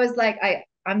cheese. And I was like,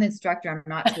 I'm the instructor, I'm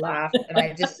not to laugh. And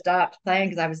I just stopped playing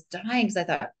because I was dying, because I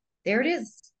thought, there it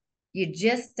is. You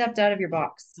just stepped out of your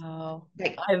box. Oh,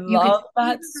 I love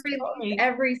that story.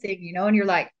 Everything, and you're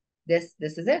like, this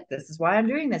is it. This is why I'm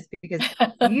doing this, because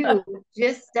you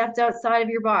just stepped outside of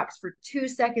your box for 2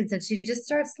 seconds. And she just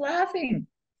starts laughing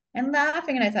and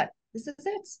laughing. And I thought, this is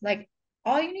it.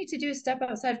 All you need to do is step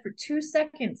outside for 2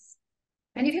 seconds.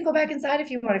 And you can go back inside if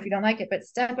you want, if you don't like it, but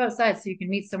step outside so you can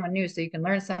meet someone new, so you can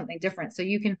learn something different, so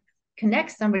you can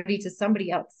connect somebody to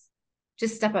somebody else.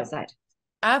 Just step outside.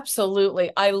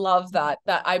 Absolutely. I love that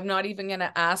I'm not even going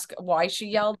to ask why she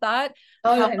yelled that.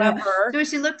 However, so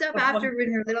she looked up after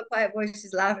in her little quiet voice,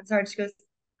 she's laughing so hard. She goes,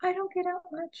 I don't get out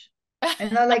much.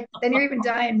 And then you're even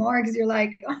dying more, because you're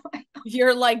like, oh my God.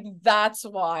 You're like, that's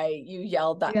why you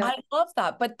yelled that. I love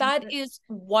that. But that is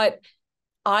what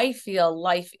I feel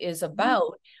life is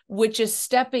about, which is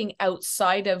stepping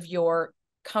outside of your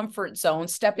comfort zone,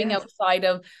 stepping outside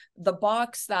of the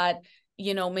box that,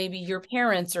 maybe your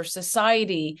parents or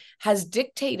society has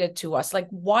dictated to us.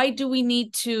 Why do we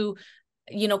need to,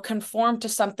 conform to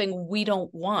something we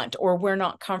don't want, or we're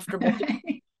not comfortable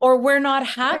doing, or we're not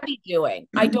happy doing?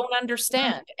 I don't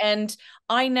understand. And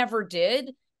I never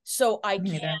did. So I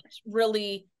can't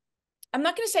really, I'm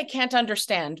not going to say I can't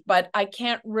understand, but I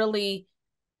can't really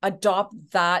adopt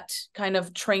that kind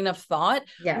of train of thought.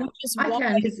 Yeah, I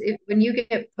can, because when you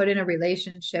get put in a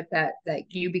relationship that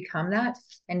you become that,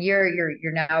 and you're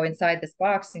now inside this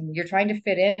box, and you're trying to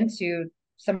fit into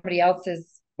somebody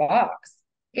else's box,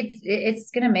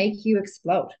 it's going to make you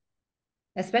explode,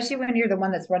 especially when you're the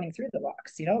one that's running through the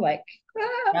box.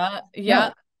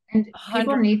 No. And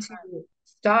people 100%. Need to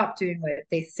stop doing what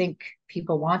they think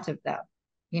people want of them.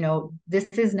 This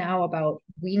is now about,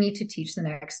 we need to teach the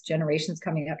next generations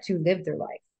coming up to live their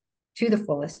life to the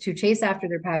fullest, to chase after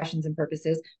their passions and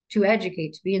purposes, to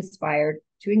educate, to be inspired,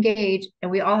 to engage.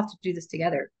 And we all have to do this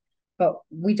together. but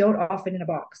we don't all fit in a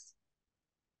box.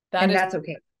 That And is that's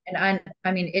okay. And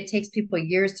I mean, it takes people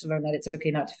years to learn that it's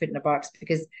okay not to fit in a box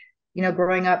because,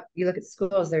 growing up, you look at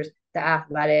schools, there's the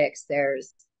athletics,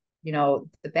 there's,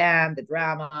 the band, the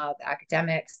drama, the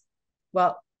academics.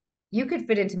 Well, you could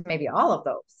fit into maybe all of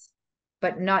those,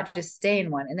 but not just stay in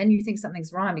one. And then you think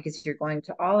something's wrong because you're going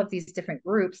to all of these different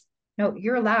groups. No,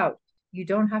 you're allowed. You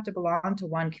don't have to belong to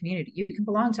one community. You can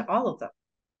belong to all of them.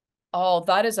 Oh,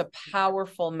 that is a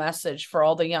powerful message for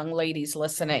all the young ladies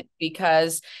listening,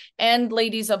 because, and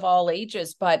ladies of all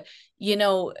ages, but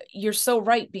you're so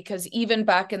right, because even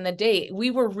back in the day,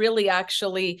 we were really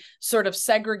actually sort of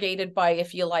segregated by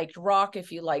if you liked rock,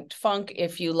 if you liked funk,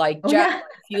 if you liked Oh jazz, yeah.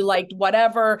 if you liked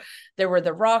whatever. There were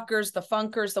the rockers, the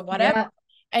funkers, the whatever. Yeah.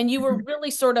 And you were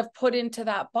really sort of put into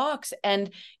that box. And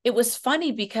it was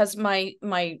funny because my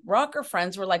rocker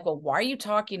friends were like, well, why are you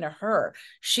talking to her?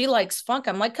 She likes funk.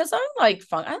 I'm like, because I like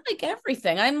funk. I like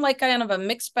everything. I'm like kind of a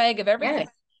mixed bag of everything. Yes.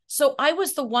 So I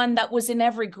was the one that was in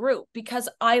every group because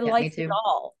I Yeah, me liked it too.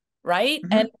 all. Right.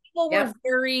 Mm-hmm. And people were Yep.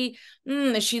 very,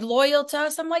 is she loyal to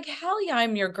us? I'm like, hell yeah,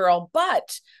 I'm your girl.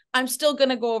 But I'm still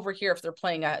going to go over here if they're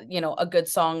playing a good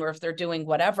song or if they're doing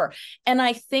whatever. And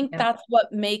I think Yep. that's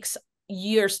what makes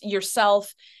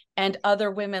yourself and other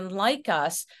women like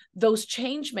us those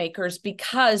change makers,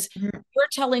 because Mm-hmm. you're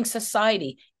telling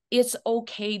society it's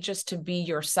okay just to be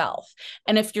yourself.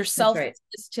 And if That's yourself right.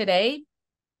 is today,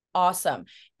 awesome.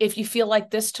 If you feel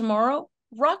like this tomorrow,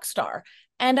 rock star.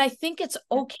 And I think it's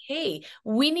Yep. okay.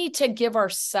 We need to give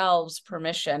ourselves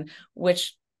permission,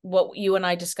 which what you and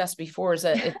I discussed before is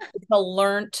it's a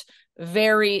learned,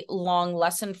 very long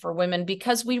lesson for women,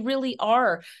 because we really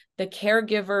are the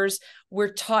caregivers.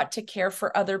 We're taught to care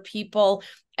for other people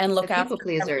and The look after people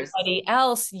pleasers. everybody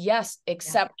else. Yes, Yeah.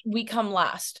 except we come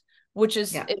last, which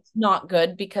is Yeah. it's not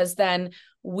good, because then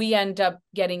we end up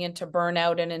getting into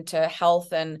burnout and into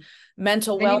health and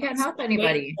mental Then you wellness can't help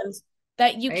anybody, situations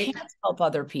that you right? can't help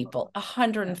other people. Yeah.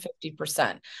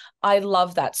 150%. I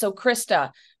love that. So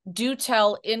Krista, do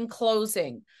tell in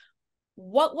closing,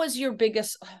 what was your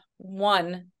biggest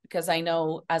one? Because I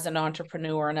know as an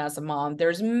entrepreneur and as a mom,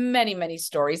 there's many, many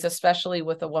stories, especially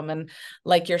with a woman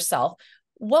like yourself.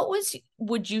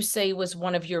 Would you say was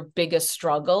one of your biggest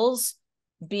struggles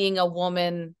being a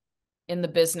woman in the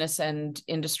business and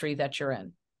industry that you're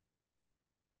in?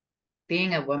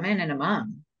 Being a woman and a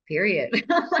mom, period.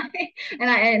 And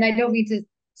I don't mean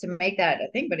to make that a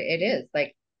thing, but it is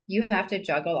like you have to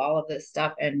juggle all of this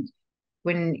stuff. And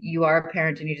when you are a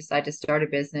parent and you decide to start a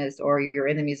business or you're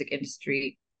in the music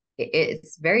industry,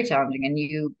 it's very challenging and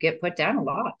you get put down a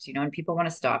lot, and people want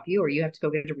to stop you, or you have to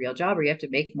go get a real job, or you have to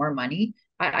make more money.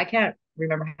 I can't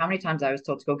remember how many times I was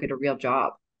told to go get a real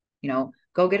job,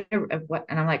 go get a what,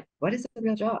 and I'm like, what is a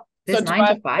real job? So This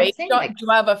nine to five thing, do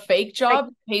I have a fake like job?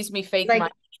 Pays me fake like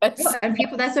money. Yes. no, and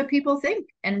people, that's what people think.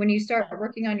 And when you start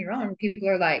working on your own, people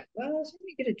are like, well, shouldn't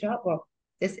you get a job? Well,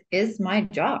 this is my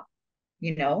job.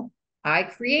 You know, I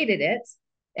created it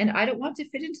and I don't want to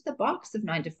fit into the box of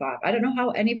 9 to 5. I don't know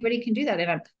how anybody can do that. And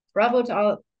I'm bravo to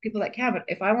all people that can, but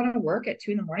if I want to work at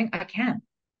 2 in the morning, I can.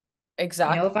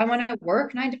 Exactly. If I want to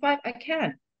work 9 to 5, I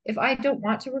can. If I don't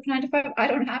want to work 9 to 5, I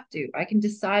don't have to. I can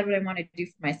decide what I want to do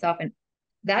for myself. And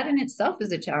that in itself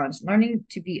is a challenge, learning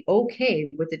to be okay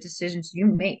with the decisions you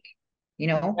make.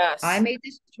 I Yes. made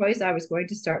this choice. I was going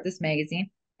to start this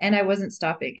magazine and I wasn't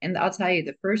stopping. And I'll tell you,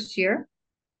 the first year,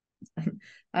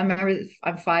 I remember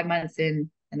I'm 5 months in,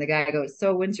 and the guy goes,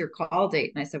 so when's your call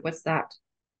date? And I said, what's that?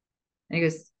 And he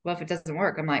goes, well, if it doesn't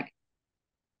work, I'm like,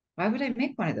 why would I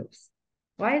make one of those?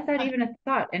 Why is that even a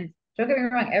thought? And don't get me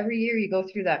wrong, every year you go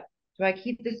through that. Do I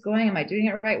keep this going? Am I doing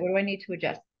it right? What do I need to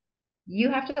adjust?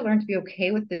 You have to learn to be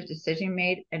okay with the decision you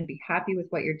made and be happy with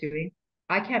what you're doing.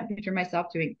 I can't picture myself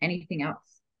doing anything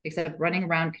else except running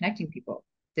around connecting people.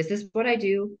 This is what I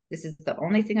do. This is the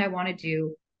only thing I want to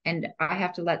do. And I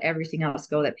have to let everything else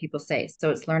go that people say.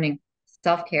 So it's learning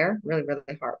self-care, really, really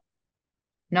hard.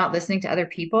 Not listening to other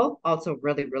people, also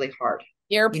really, really hard.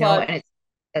 Earplug. And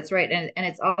that's right. And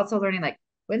it's also learning, like,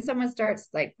 when someone starts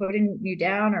like putting you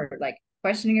down or like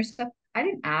questioning your stuff, I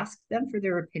didn't ask them for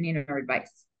their opinion or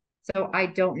advice. So I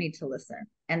don't need to listen.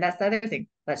 And that's the other thing.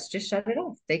 Let's just shut it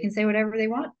off. They can say whatever they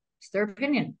want. It's their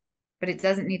opinion, but it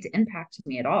doesn't need to impact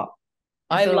me at all.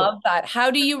 And I so love that.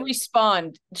 How do you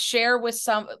respond? Share with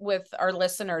our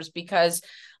listeners, because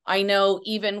I know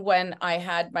even when I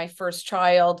had my first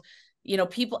child,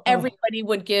 oh, everybody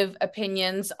would give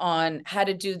opinions on how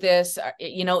to do this.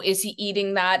 Is he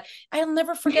eating that? I'll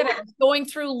never forget. I yeah. was going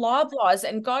through Loblaws,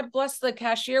 and God bless, the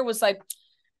cashier was like,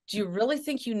 do you really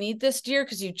think you need this, dear?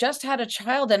 Because you just had a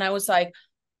child. And I was like,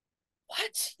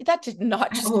 what? That did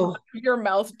not just come Oh, out of your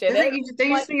mouth, did doesn't it? it? You just,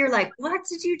 Like, you're like, what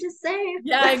did you just say?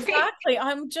 yeah, exactly.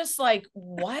 I'm just like,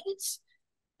 what?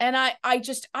 And I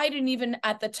didn't even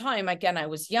at the time, again, I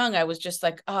was young. I was just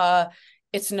like,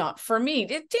 it's not for me.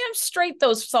 Damn straight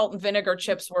those salt and vinegar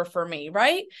chips were for me,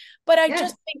 right? But I Yes.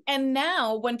 just think, and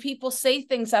now when people say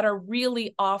things that are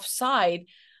really offside,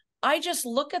 I just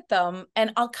look at them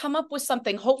and I'll come up with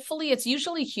something. Hopefully it's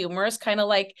usually humorous, kind of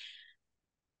like,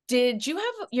 did you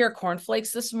have your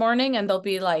cornflakes this morning? And they'll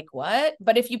be like, what?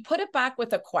 But if you put it back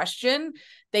with a question,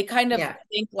 they kind of Yeah.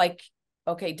 think like,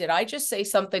 okay, did I just say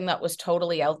something that was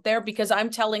totally out there? Because I'm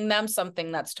telling them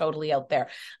something that's totally out there.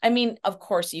 I mean, of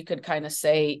course, you could kind of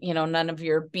say, none of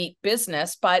your beat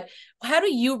business, but how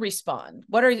do you respond?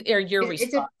 What are your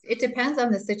response? It depends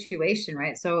on the situation,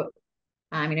 right? So,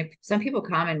 I mean, if some people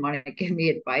come and want to give me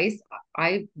advice,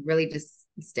 I really just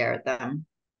stare at them.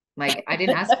 Like, I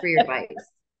didn't ask for your advice,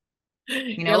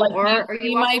 You're like, do you or you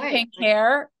see walk my away. pink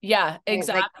hair? Yeah, Like,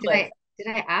 exactly. did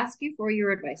I ask you for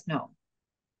your advice? No.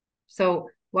 So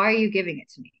why are you giving it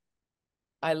to me?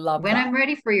 I love When that. I'm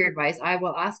ready for your advice, I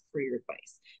will ask for your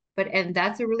advice. And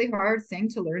that's a really hard thing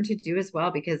to learn to do as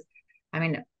well, because I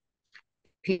mean,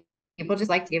 people just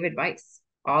like to give advice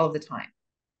all of the time.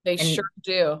 They sure And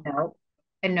do. no,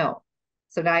 and no.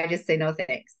 So now I just say no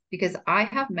thanks, because I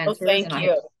have Oh, mentors and thank I have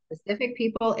you. specific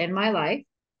people in my life.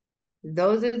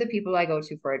 Those are the people I go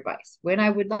to for advice. When I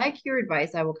would like your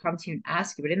advice, I will come to you and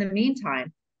ask you. But in the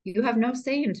meantime, you have no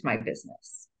say into my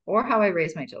business or how I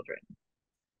raise my children.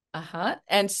 Uh-huh.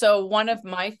 And so one of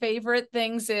my favorite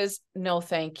things is no,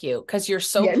 thank you. Because you're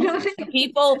so Yeah, polite.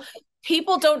 no,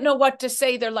 People don't know what to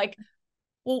say. They're like,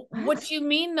 well, what what? do you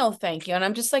mean no, thank you? And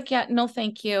I'm just like, yeah, no,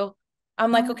 thank you.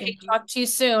 I'm like, No, okay, thank you. talk to you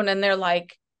soon. And they're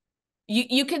like,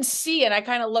 you can see, and I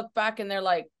kind of look back and they're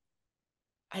like,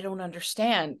 I don't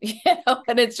understand,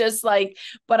 and it's just like,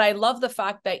 but I love the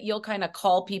fact that you'll kind of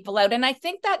call people out. And I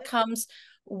think that comes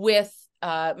with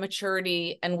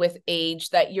maturity and with age,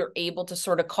 that you're able to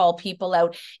sort of call people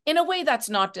out in a way that's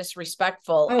not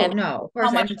disrespectful, Oh and no, of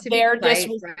how course. much And to be polite,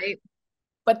 right?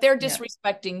 but they're Yeah.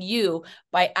 disrespecting you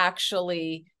by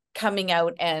actually coming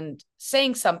out and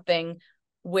saying something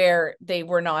where they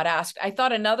were not asked. I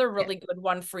thought another Yeah. really good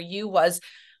one for you was,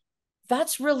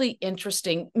 that's really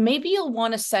interesting. Maybe you'll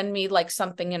want to send me like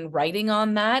something in writing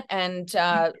on that, and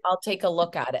I'll take a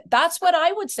look at it. That's what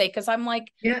I would say, because I'm like,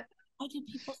 Yeah. why do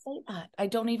people say that? I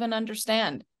don't even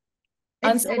understand.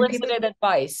 And people, Unsolicited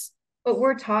advice. but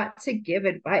we're taught to give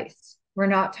advice. We're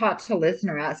not taught to listen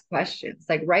or ask questions.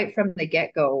 Like right from the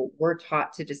get-go, we're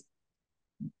taught to just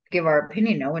give our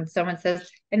opinion. No, when someone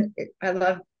says, I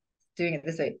love doing it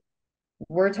this way,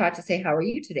 we're taught to say, how are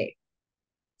you today?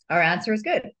 Our answer is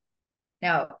good.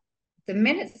 Now, the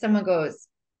minute someone goes,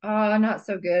 oh, not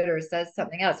so good, or says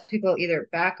something else, people either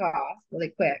back off really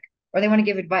quick or they want to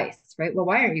give advice, right? Well,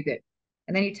 why aren't you good?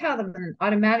 And then you tell them, and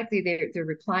automatically they're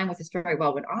replying with a story.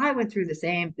 Well, when I went through the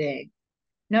same thing,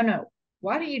 no, no.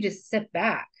 Why don't you just sit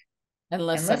back And and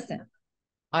listen, listen?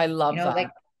 I love that. Like,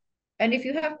 and if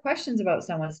you have questions about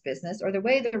someone's business or the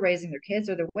way they're raising their kids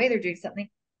or the way they're doing something,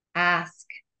 ask.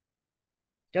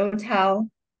 Don't tell.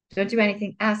 Don't do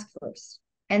anything. Ask first.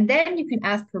 And then you can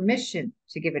ask permission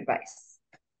to give advice.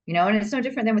 And it's no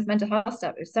different than with mental health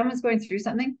stuff. If someone's going through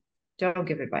something, don't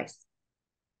give advice.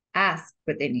 Ask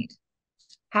what they need.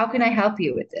 How can I help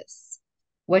you with this?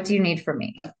 What do you need from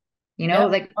me? Yeah.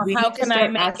 Like Or we how need to can I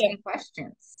start make it asking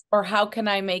questions. or how can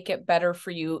I make it better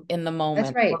for you in the That's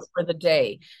moment right. or for the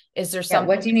day? Is there Yeah.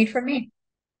 What something? do you need from me?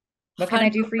 What can I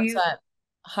do for you?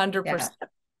 100%. Yeah. 100%.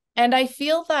 And I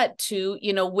feel that too,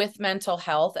 with mental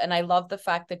health. And I love the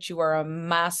fact that you are a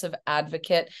massive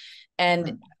advocate.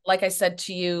 And like I said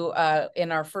to you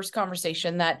in our first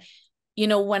conversation, that,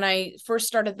 when I first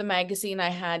started the magazine, I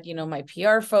had, my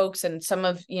PR folks and some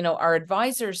of, our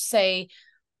advisors say,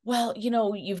 well,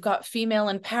 you've got female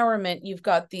empowerment, you've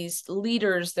got these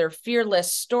leaders, they're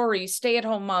fearless stories,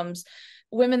 stay-at-home moms,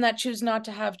 women that choose not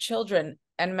to have children,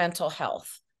 and mental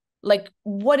health. Like,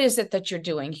 what is it that you're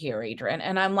doing here, Adrian?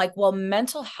 And I'm like, well,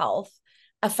 mental health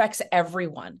affects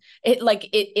everyone.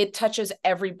 It touches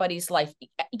everybody's life.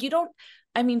 You don't,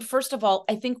 I mean, first of all,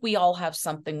 I think we all have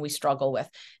something we struggle with.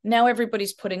 Now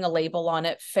everybody's putting a label on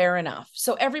it. Fair enough.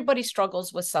 So everybody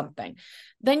struggles with something.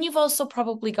 Then you've also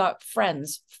probably got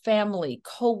friends, family,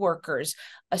 coworkers,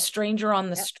 a stranger on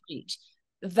the Yep. street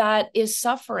that is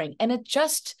suffering. And it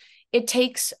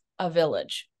takes a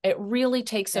village. It really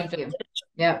takes a Thank village you.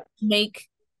 Yeah. to make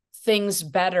things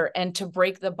better and to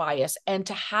break the bias and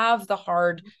to have the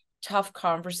hard, tough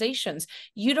conversations.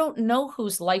 You don't know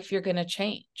whose life you're going to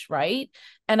change, right?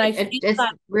 And I feel It's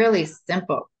that really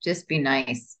simple. Just be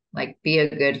nice. like be a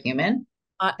good human.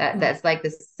 Uh, That's like the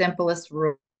simplest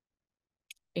rule,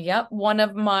 yep, one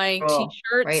of my right?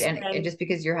 t-shirts. And And just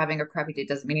because you're having a crappy day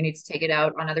doesn't mean you need to take it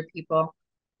out on other people.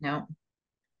 No,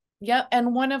 yeah,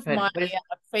 and one of but my what is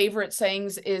favorite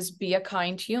sayings is be a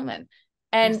kind human. yes,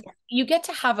 And you get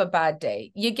to have a bad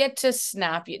day. You get to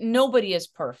snap. Nobody is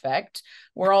perfect.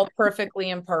 We're all perfectly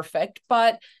imperfect,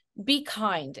 but be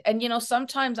kind. And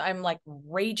sometimes I'm like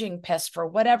raging pissed for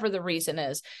whatever the reason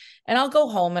is. And I'll go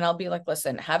home and I'll be like,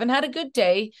 listen, haven't had a good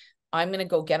day. I'm going to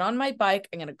go get on my bike.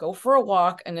 I'm going to go for a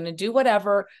walk. I'm going to do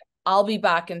whatever. I'll be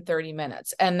back in 30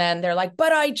 minutes. And then they're like,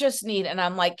 but I just need, and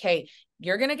I'm like, okay,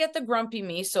 you're going to get the grumpy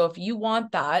me. So if you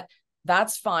want that,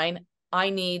 that's fine. I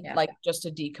need yeah. like just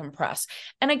to decompress.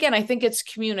 And again, I think it's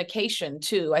communication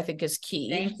too, I think is key.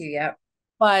 Thank you. Yeah.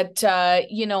 But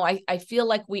I feel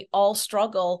like we all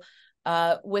struggle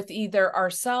with either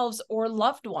ourselves or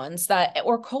loved ones that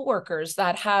or coworkers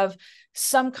that have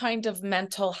some kind of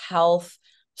mental health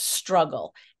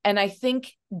struggle. And I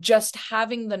think just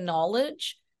having the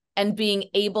knowledge and being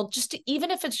able just to, even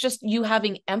if it's just you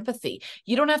having empathy,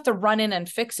 you don't have to run in and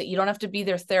fix it. You don't have to be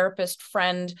their therapist,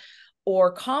 friend,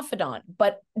 or confidant,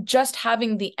 but just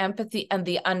having the empathy and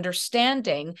the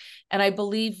understanding. And I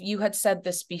believe you had said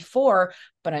this before,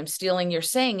 but I'm stealing your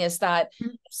saying, is that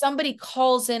if somebody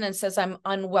calls in and says, I'm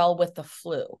unwell with the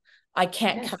flu, I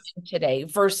can't come Yes. in today,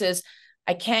 versus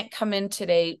I can't come in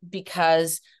today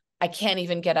because I can't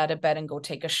even get out of bed and go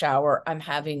take a shower. I'm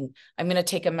going to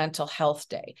take a mental health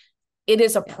day. It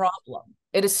is a Yes. problem.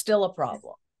 It is still a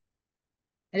problem.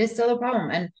 It is still a problem.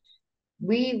 And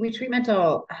we treat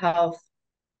mental health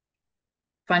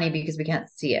funny because we can't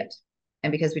see it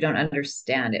and because we don't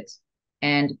understand it.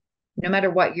 And no matter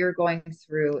what you're going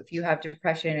through, if you have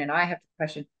depression and I have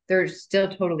depression, they're still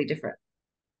totally different.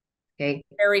 Okay.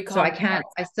 Very So complex.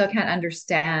 I still can't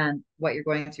understand what you're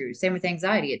going through. Same with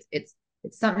anxiety. It's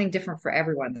something different for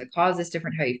everyone. The cause is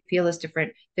different. How you feel is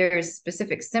different. There's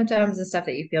specific symptoms and stuff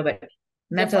that you feel, but Different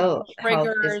mental health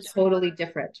is triggers. totally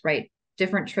different, right?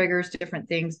 Different triggers, different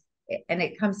things. And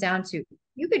it comes down to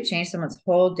you could change someone's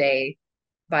whole day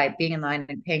by being in line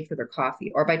and paying for their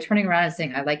coffee, or by turning around and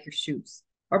saying, I like your shoes,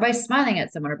 or by smiling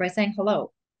at someone, or by saying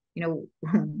hello. You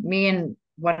know, me and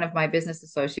one of my business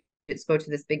associates go to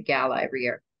this big gala every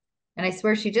year. And I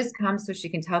swear she just comes so she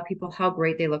can tell people how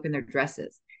great they look in their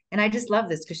dresses. And I just love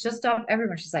this because she'll stop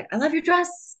everyone. She's like, I love your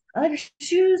dress. I love your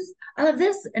shoes. I love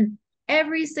this. And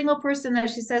every single person that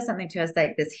she says something to has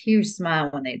like this huge smile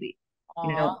when they leave.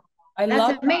 You Aw, know, I that's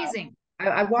love that. amazing.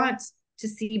 I want to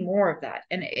see more of that.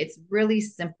 And it's really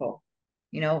simple.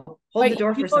 Hold the But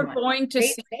door you for are someone. going to Say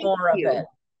see thank more of it. you. Yeah,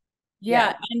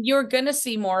 Yeah. and you're going to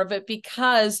see more of it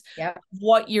because Yeah.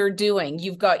 what you're doing.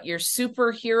 You've got your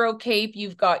superhero cape,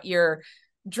 you've got your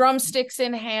drumsticks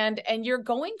in hand, and you're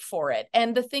going for it.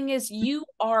 And the thing is, you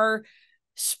are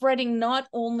spreading not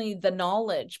only the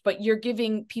knowledge, but you're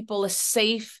giving people a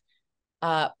safe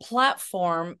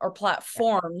platform or Yeah.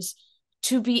 platforms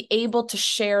to be able to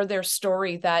share their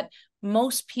story that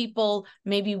most people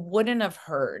maybe wouldn't have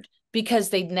heard because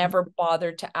they'd never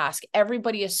bothered to ask.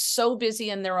 Everybody is so busy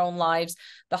in their own lives,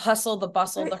 the hustle, the That's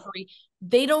bustle, right. the hurry.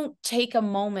 They don't take a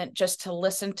moment just to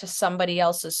listen to somebody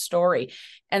else's story.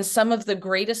 And some of the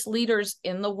greatest leaders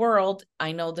in the world,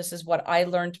 I know this is what I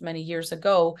learned many years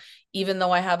ago, even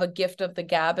though I have a gift of the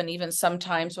gab. And even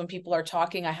sometimes when people are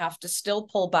talking, I have to still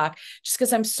pull back just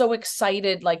because I'm so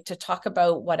excited, like to talk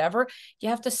about whatever. You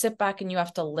have to sit back and you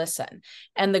have to listen.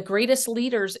 And the greatest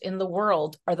leaders in the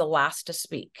world are the last to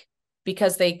speak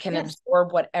because they can Yes.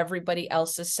 absorb what everybody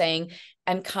else is saying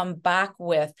and come back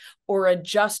with or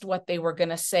adjust what they were going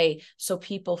to say so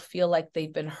people feel like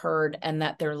they've been heard and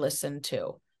that they're listened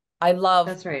to. I love,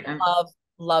 That's right. love,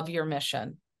 love your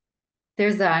mission.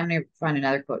 I'm going to find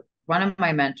another quote. One of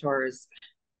my mentors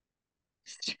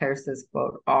shares this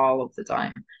quote all of the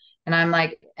time. And I'm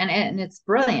like, and it's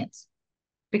brilliant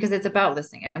because it's about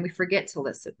listening and we forget to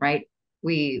listen, right?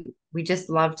 We just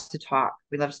love to talk.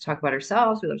 We love to talk about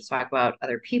ourselves. We love to talk about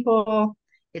other people.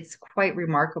 It's quite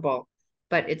remarkable.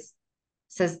 But it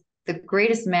says the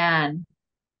greatest man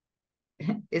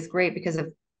is great because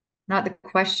of not the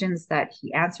questions that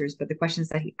he answers, but the questions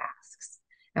that he asks.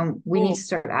 And we need Ooh, to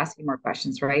start asking more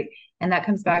questions, right? And that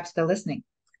comes back to the listening.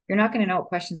 You're not going to know what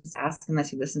questions to ask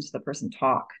unless you listen to the person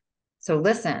talk. So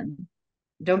listen,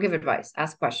 don't give advice,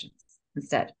 ask questions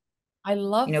instead. I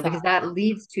love that. Because that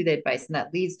leads to the advice and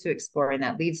that leads to exploring,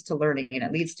 that leads to learning, and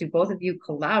it leads to both of you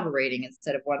collaborating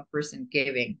instead of one person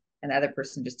giving and the other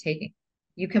person just taking.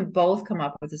 You can both come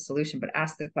up with a solution, but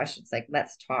ask the questions.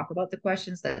 Let's talk about the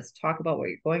questions. Let's talk about what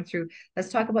you're going through. Let's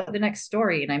talk about the next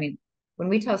story. And I mean, when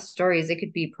we tell stories, it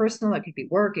could be personal, it could be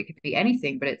work, it could be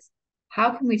anything, but it's how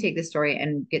can we take this story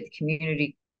and get the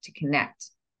community to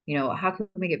connect? How can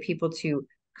we get people to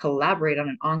collaborate on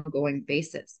an ongoing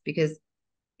basis? Because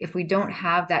if we don't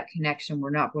have that connection, we're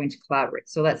not going to collaborate.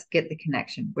 So let's get the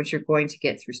connection, which you're going to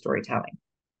get through storytelling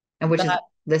and which is That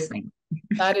listening.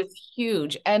 that is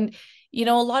huge. And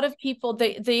a lot of people,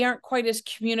 they aren't quite as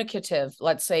communicative,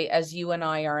 let's say, as you and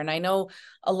I are. And I know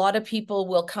a lot of people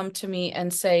will come to me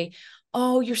and say,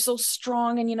 oh, you're so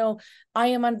strong, and I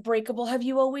am unbreakable. Have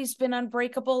you always been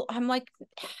unbreakable? I'm like,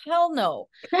 hell no.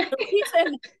 The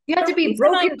reason You have the to be reason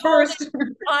I'm broken called first.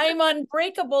 I'm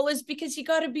unbreakable is because you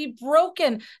got to be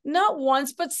broken, not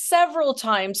once, but several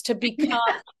times to become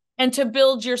and to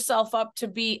build yourself up to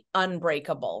be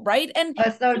unbreakable, right? And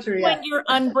That's so true. when Yeah. you're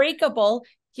unbreakable,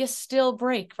 you still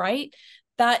break, right?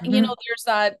 That, Mhm. there's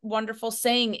that wonderful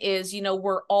saying is,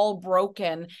 we're all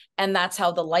broken, and that's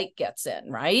how the light gets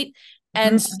in, right?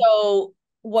 And Mhm. so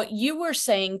what you were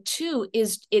saying too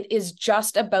is it is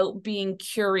just about being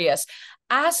curious.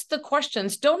 Ask the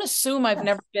questions. Don't assume I've Yes.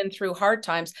 never been through hard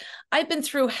times. I've been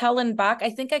through hell and back. I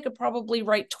think I could probably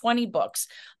write 20 books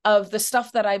of the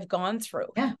stuff that I've gone through.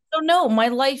 Yeah. So no, my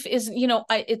life isn't,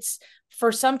 it's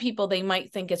for some people, they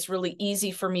might think it's really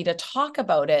easy for me to talk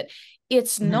about it.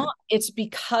 It's not. Mhm. It's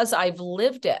because I've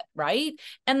lived it, right?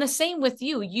 And the same with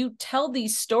you. You tell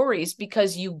these stories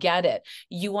because you get it.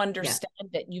 You Yeah. understand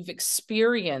it. You've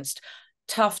experienced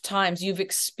tough times. You've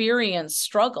experienced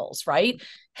struggles, right?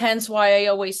 Hence why I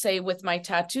always say with my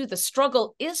tattoo, the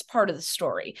struggle is part of the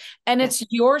story, and Yeah. it's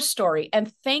your story.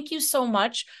 And thank you so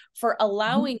much for Mhm.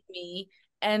 allowing me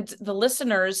and the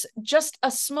listeners just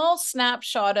a small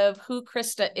snapshot of who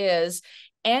Krista is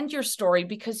and your story,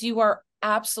 because you are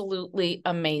absolutely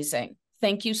amazing.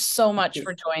 Thank you so Thank much you.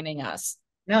 for joining us.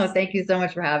 No, thank you so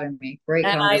much for having me. Great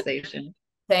And I conversation.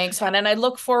 Thanks, hon. And I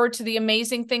look forward to the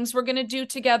amazing things we're going to do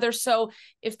together. So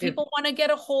if Too. people want to get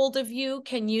a hold of you,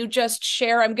 can you just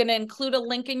share? I'm going to include a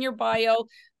link in your bio,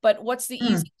 but what's the Hmm.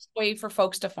 easiest way for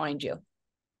folks to find you?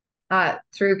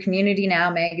 Through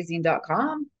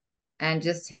communitynowmagazine.com and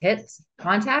just hit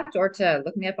contact or to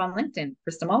look me up on LinkedIn,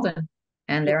 Krista Malden.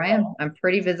 And there I am. I'm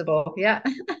pretty visible. Yeah.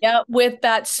 Yeah, with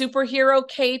that superhero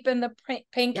cape and the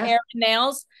pink Yes. hair and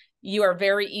nails, you are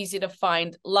very easy to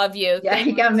find. Love you. Yeah. Thank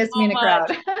You you can't miss me in so a much.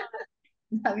 crowd.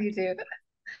 Love you too.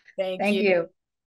 Thank Thank you. you.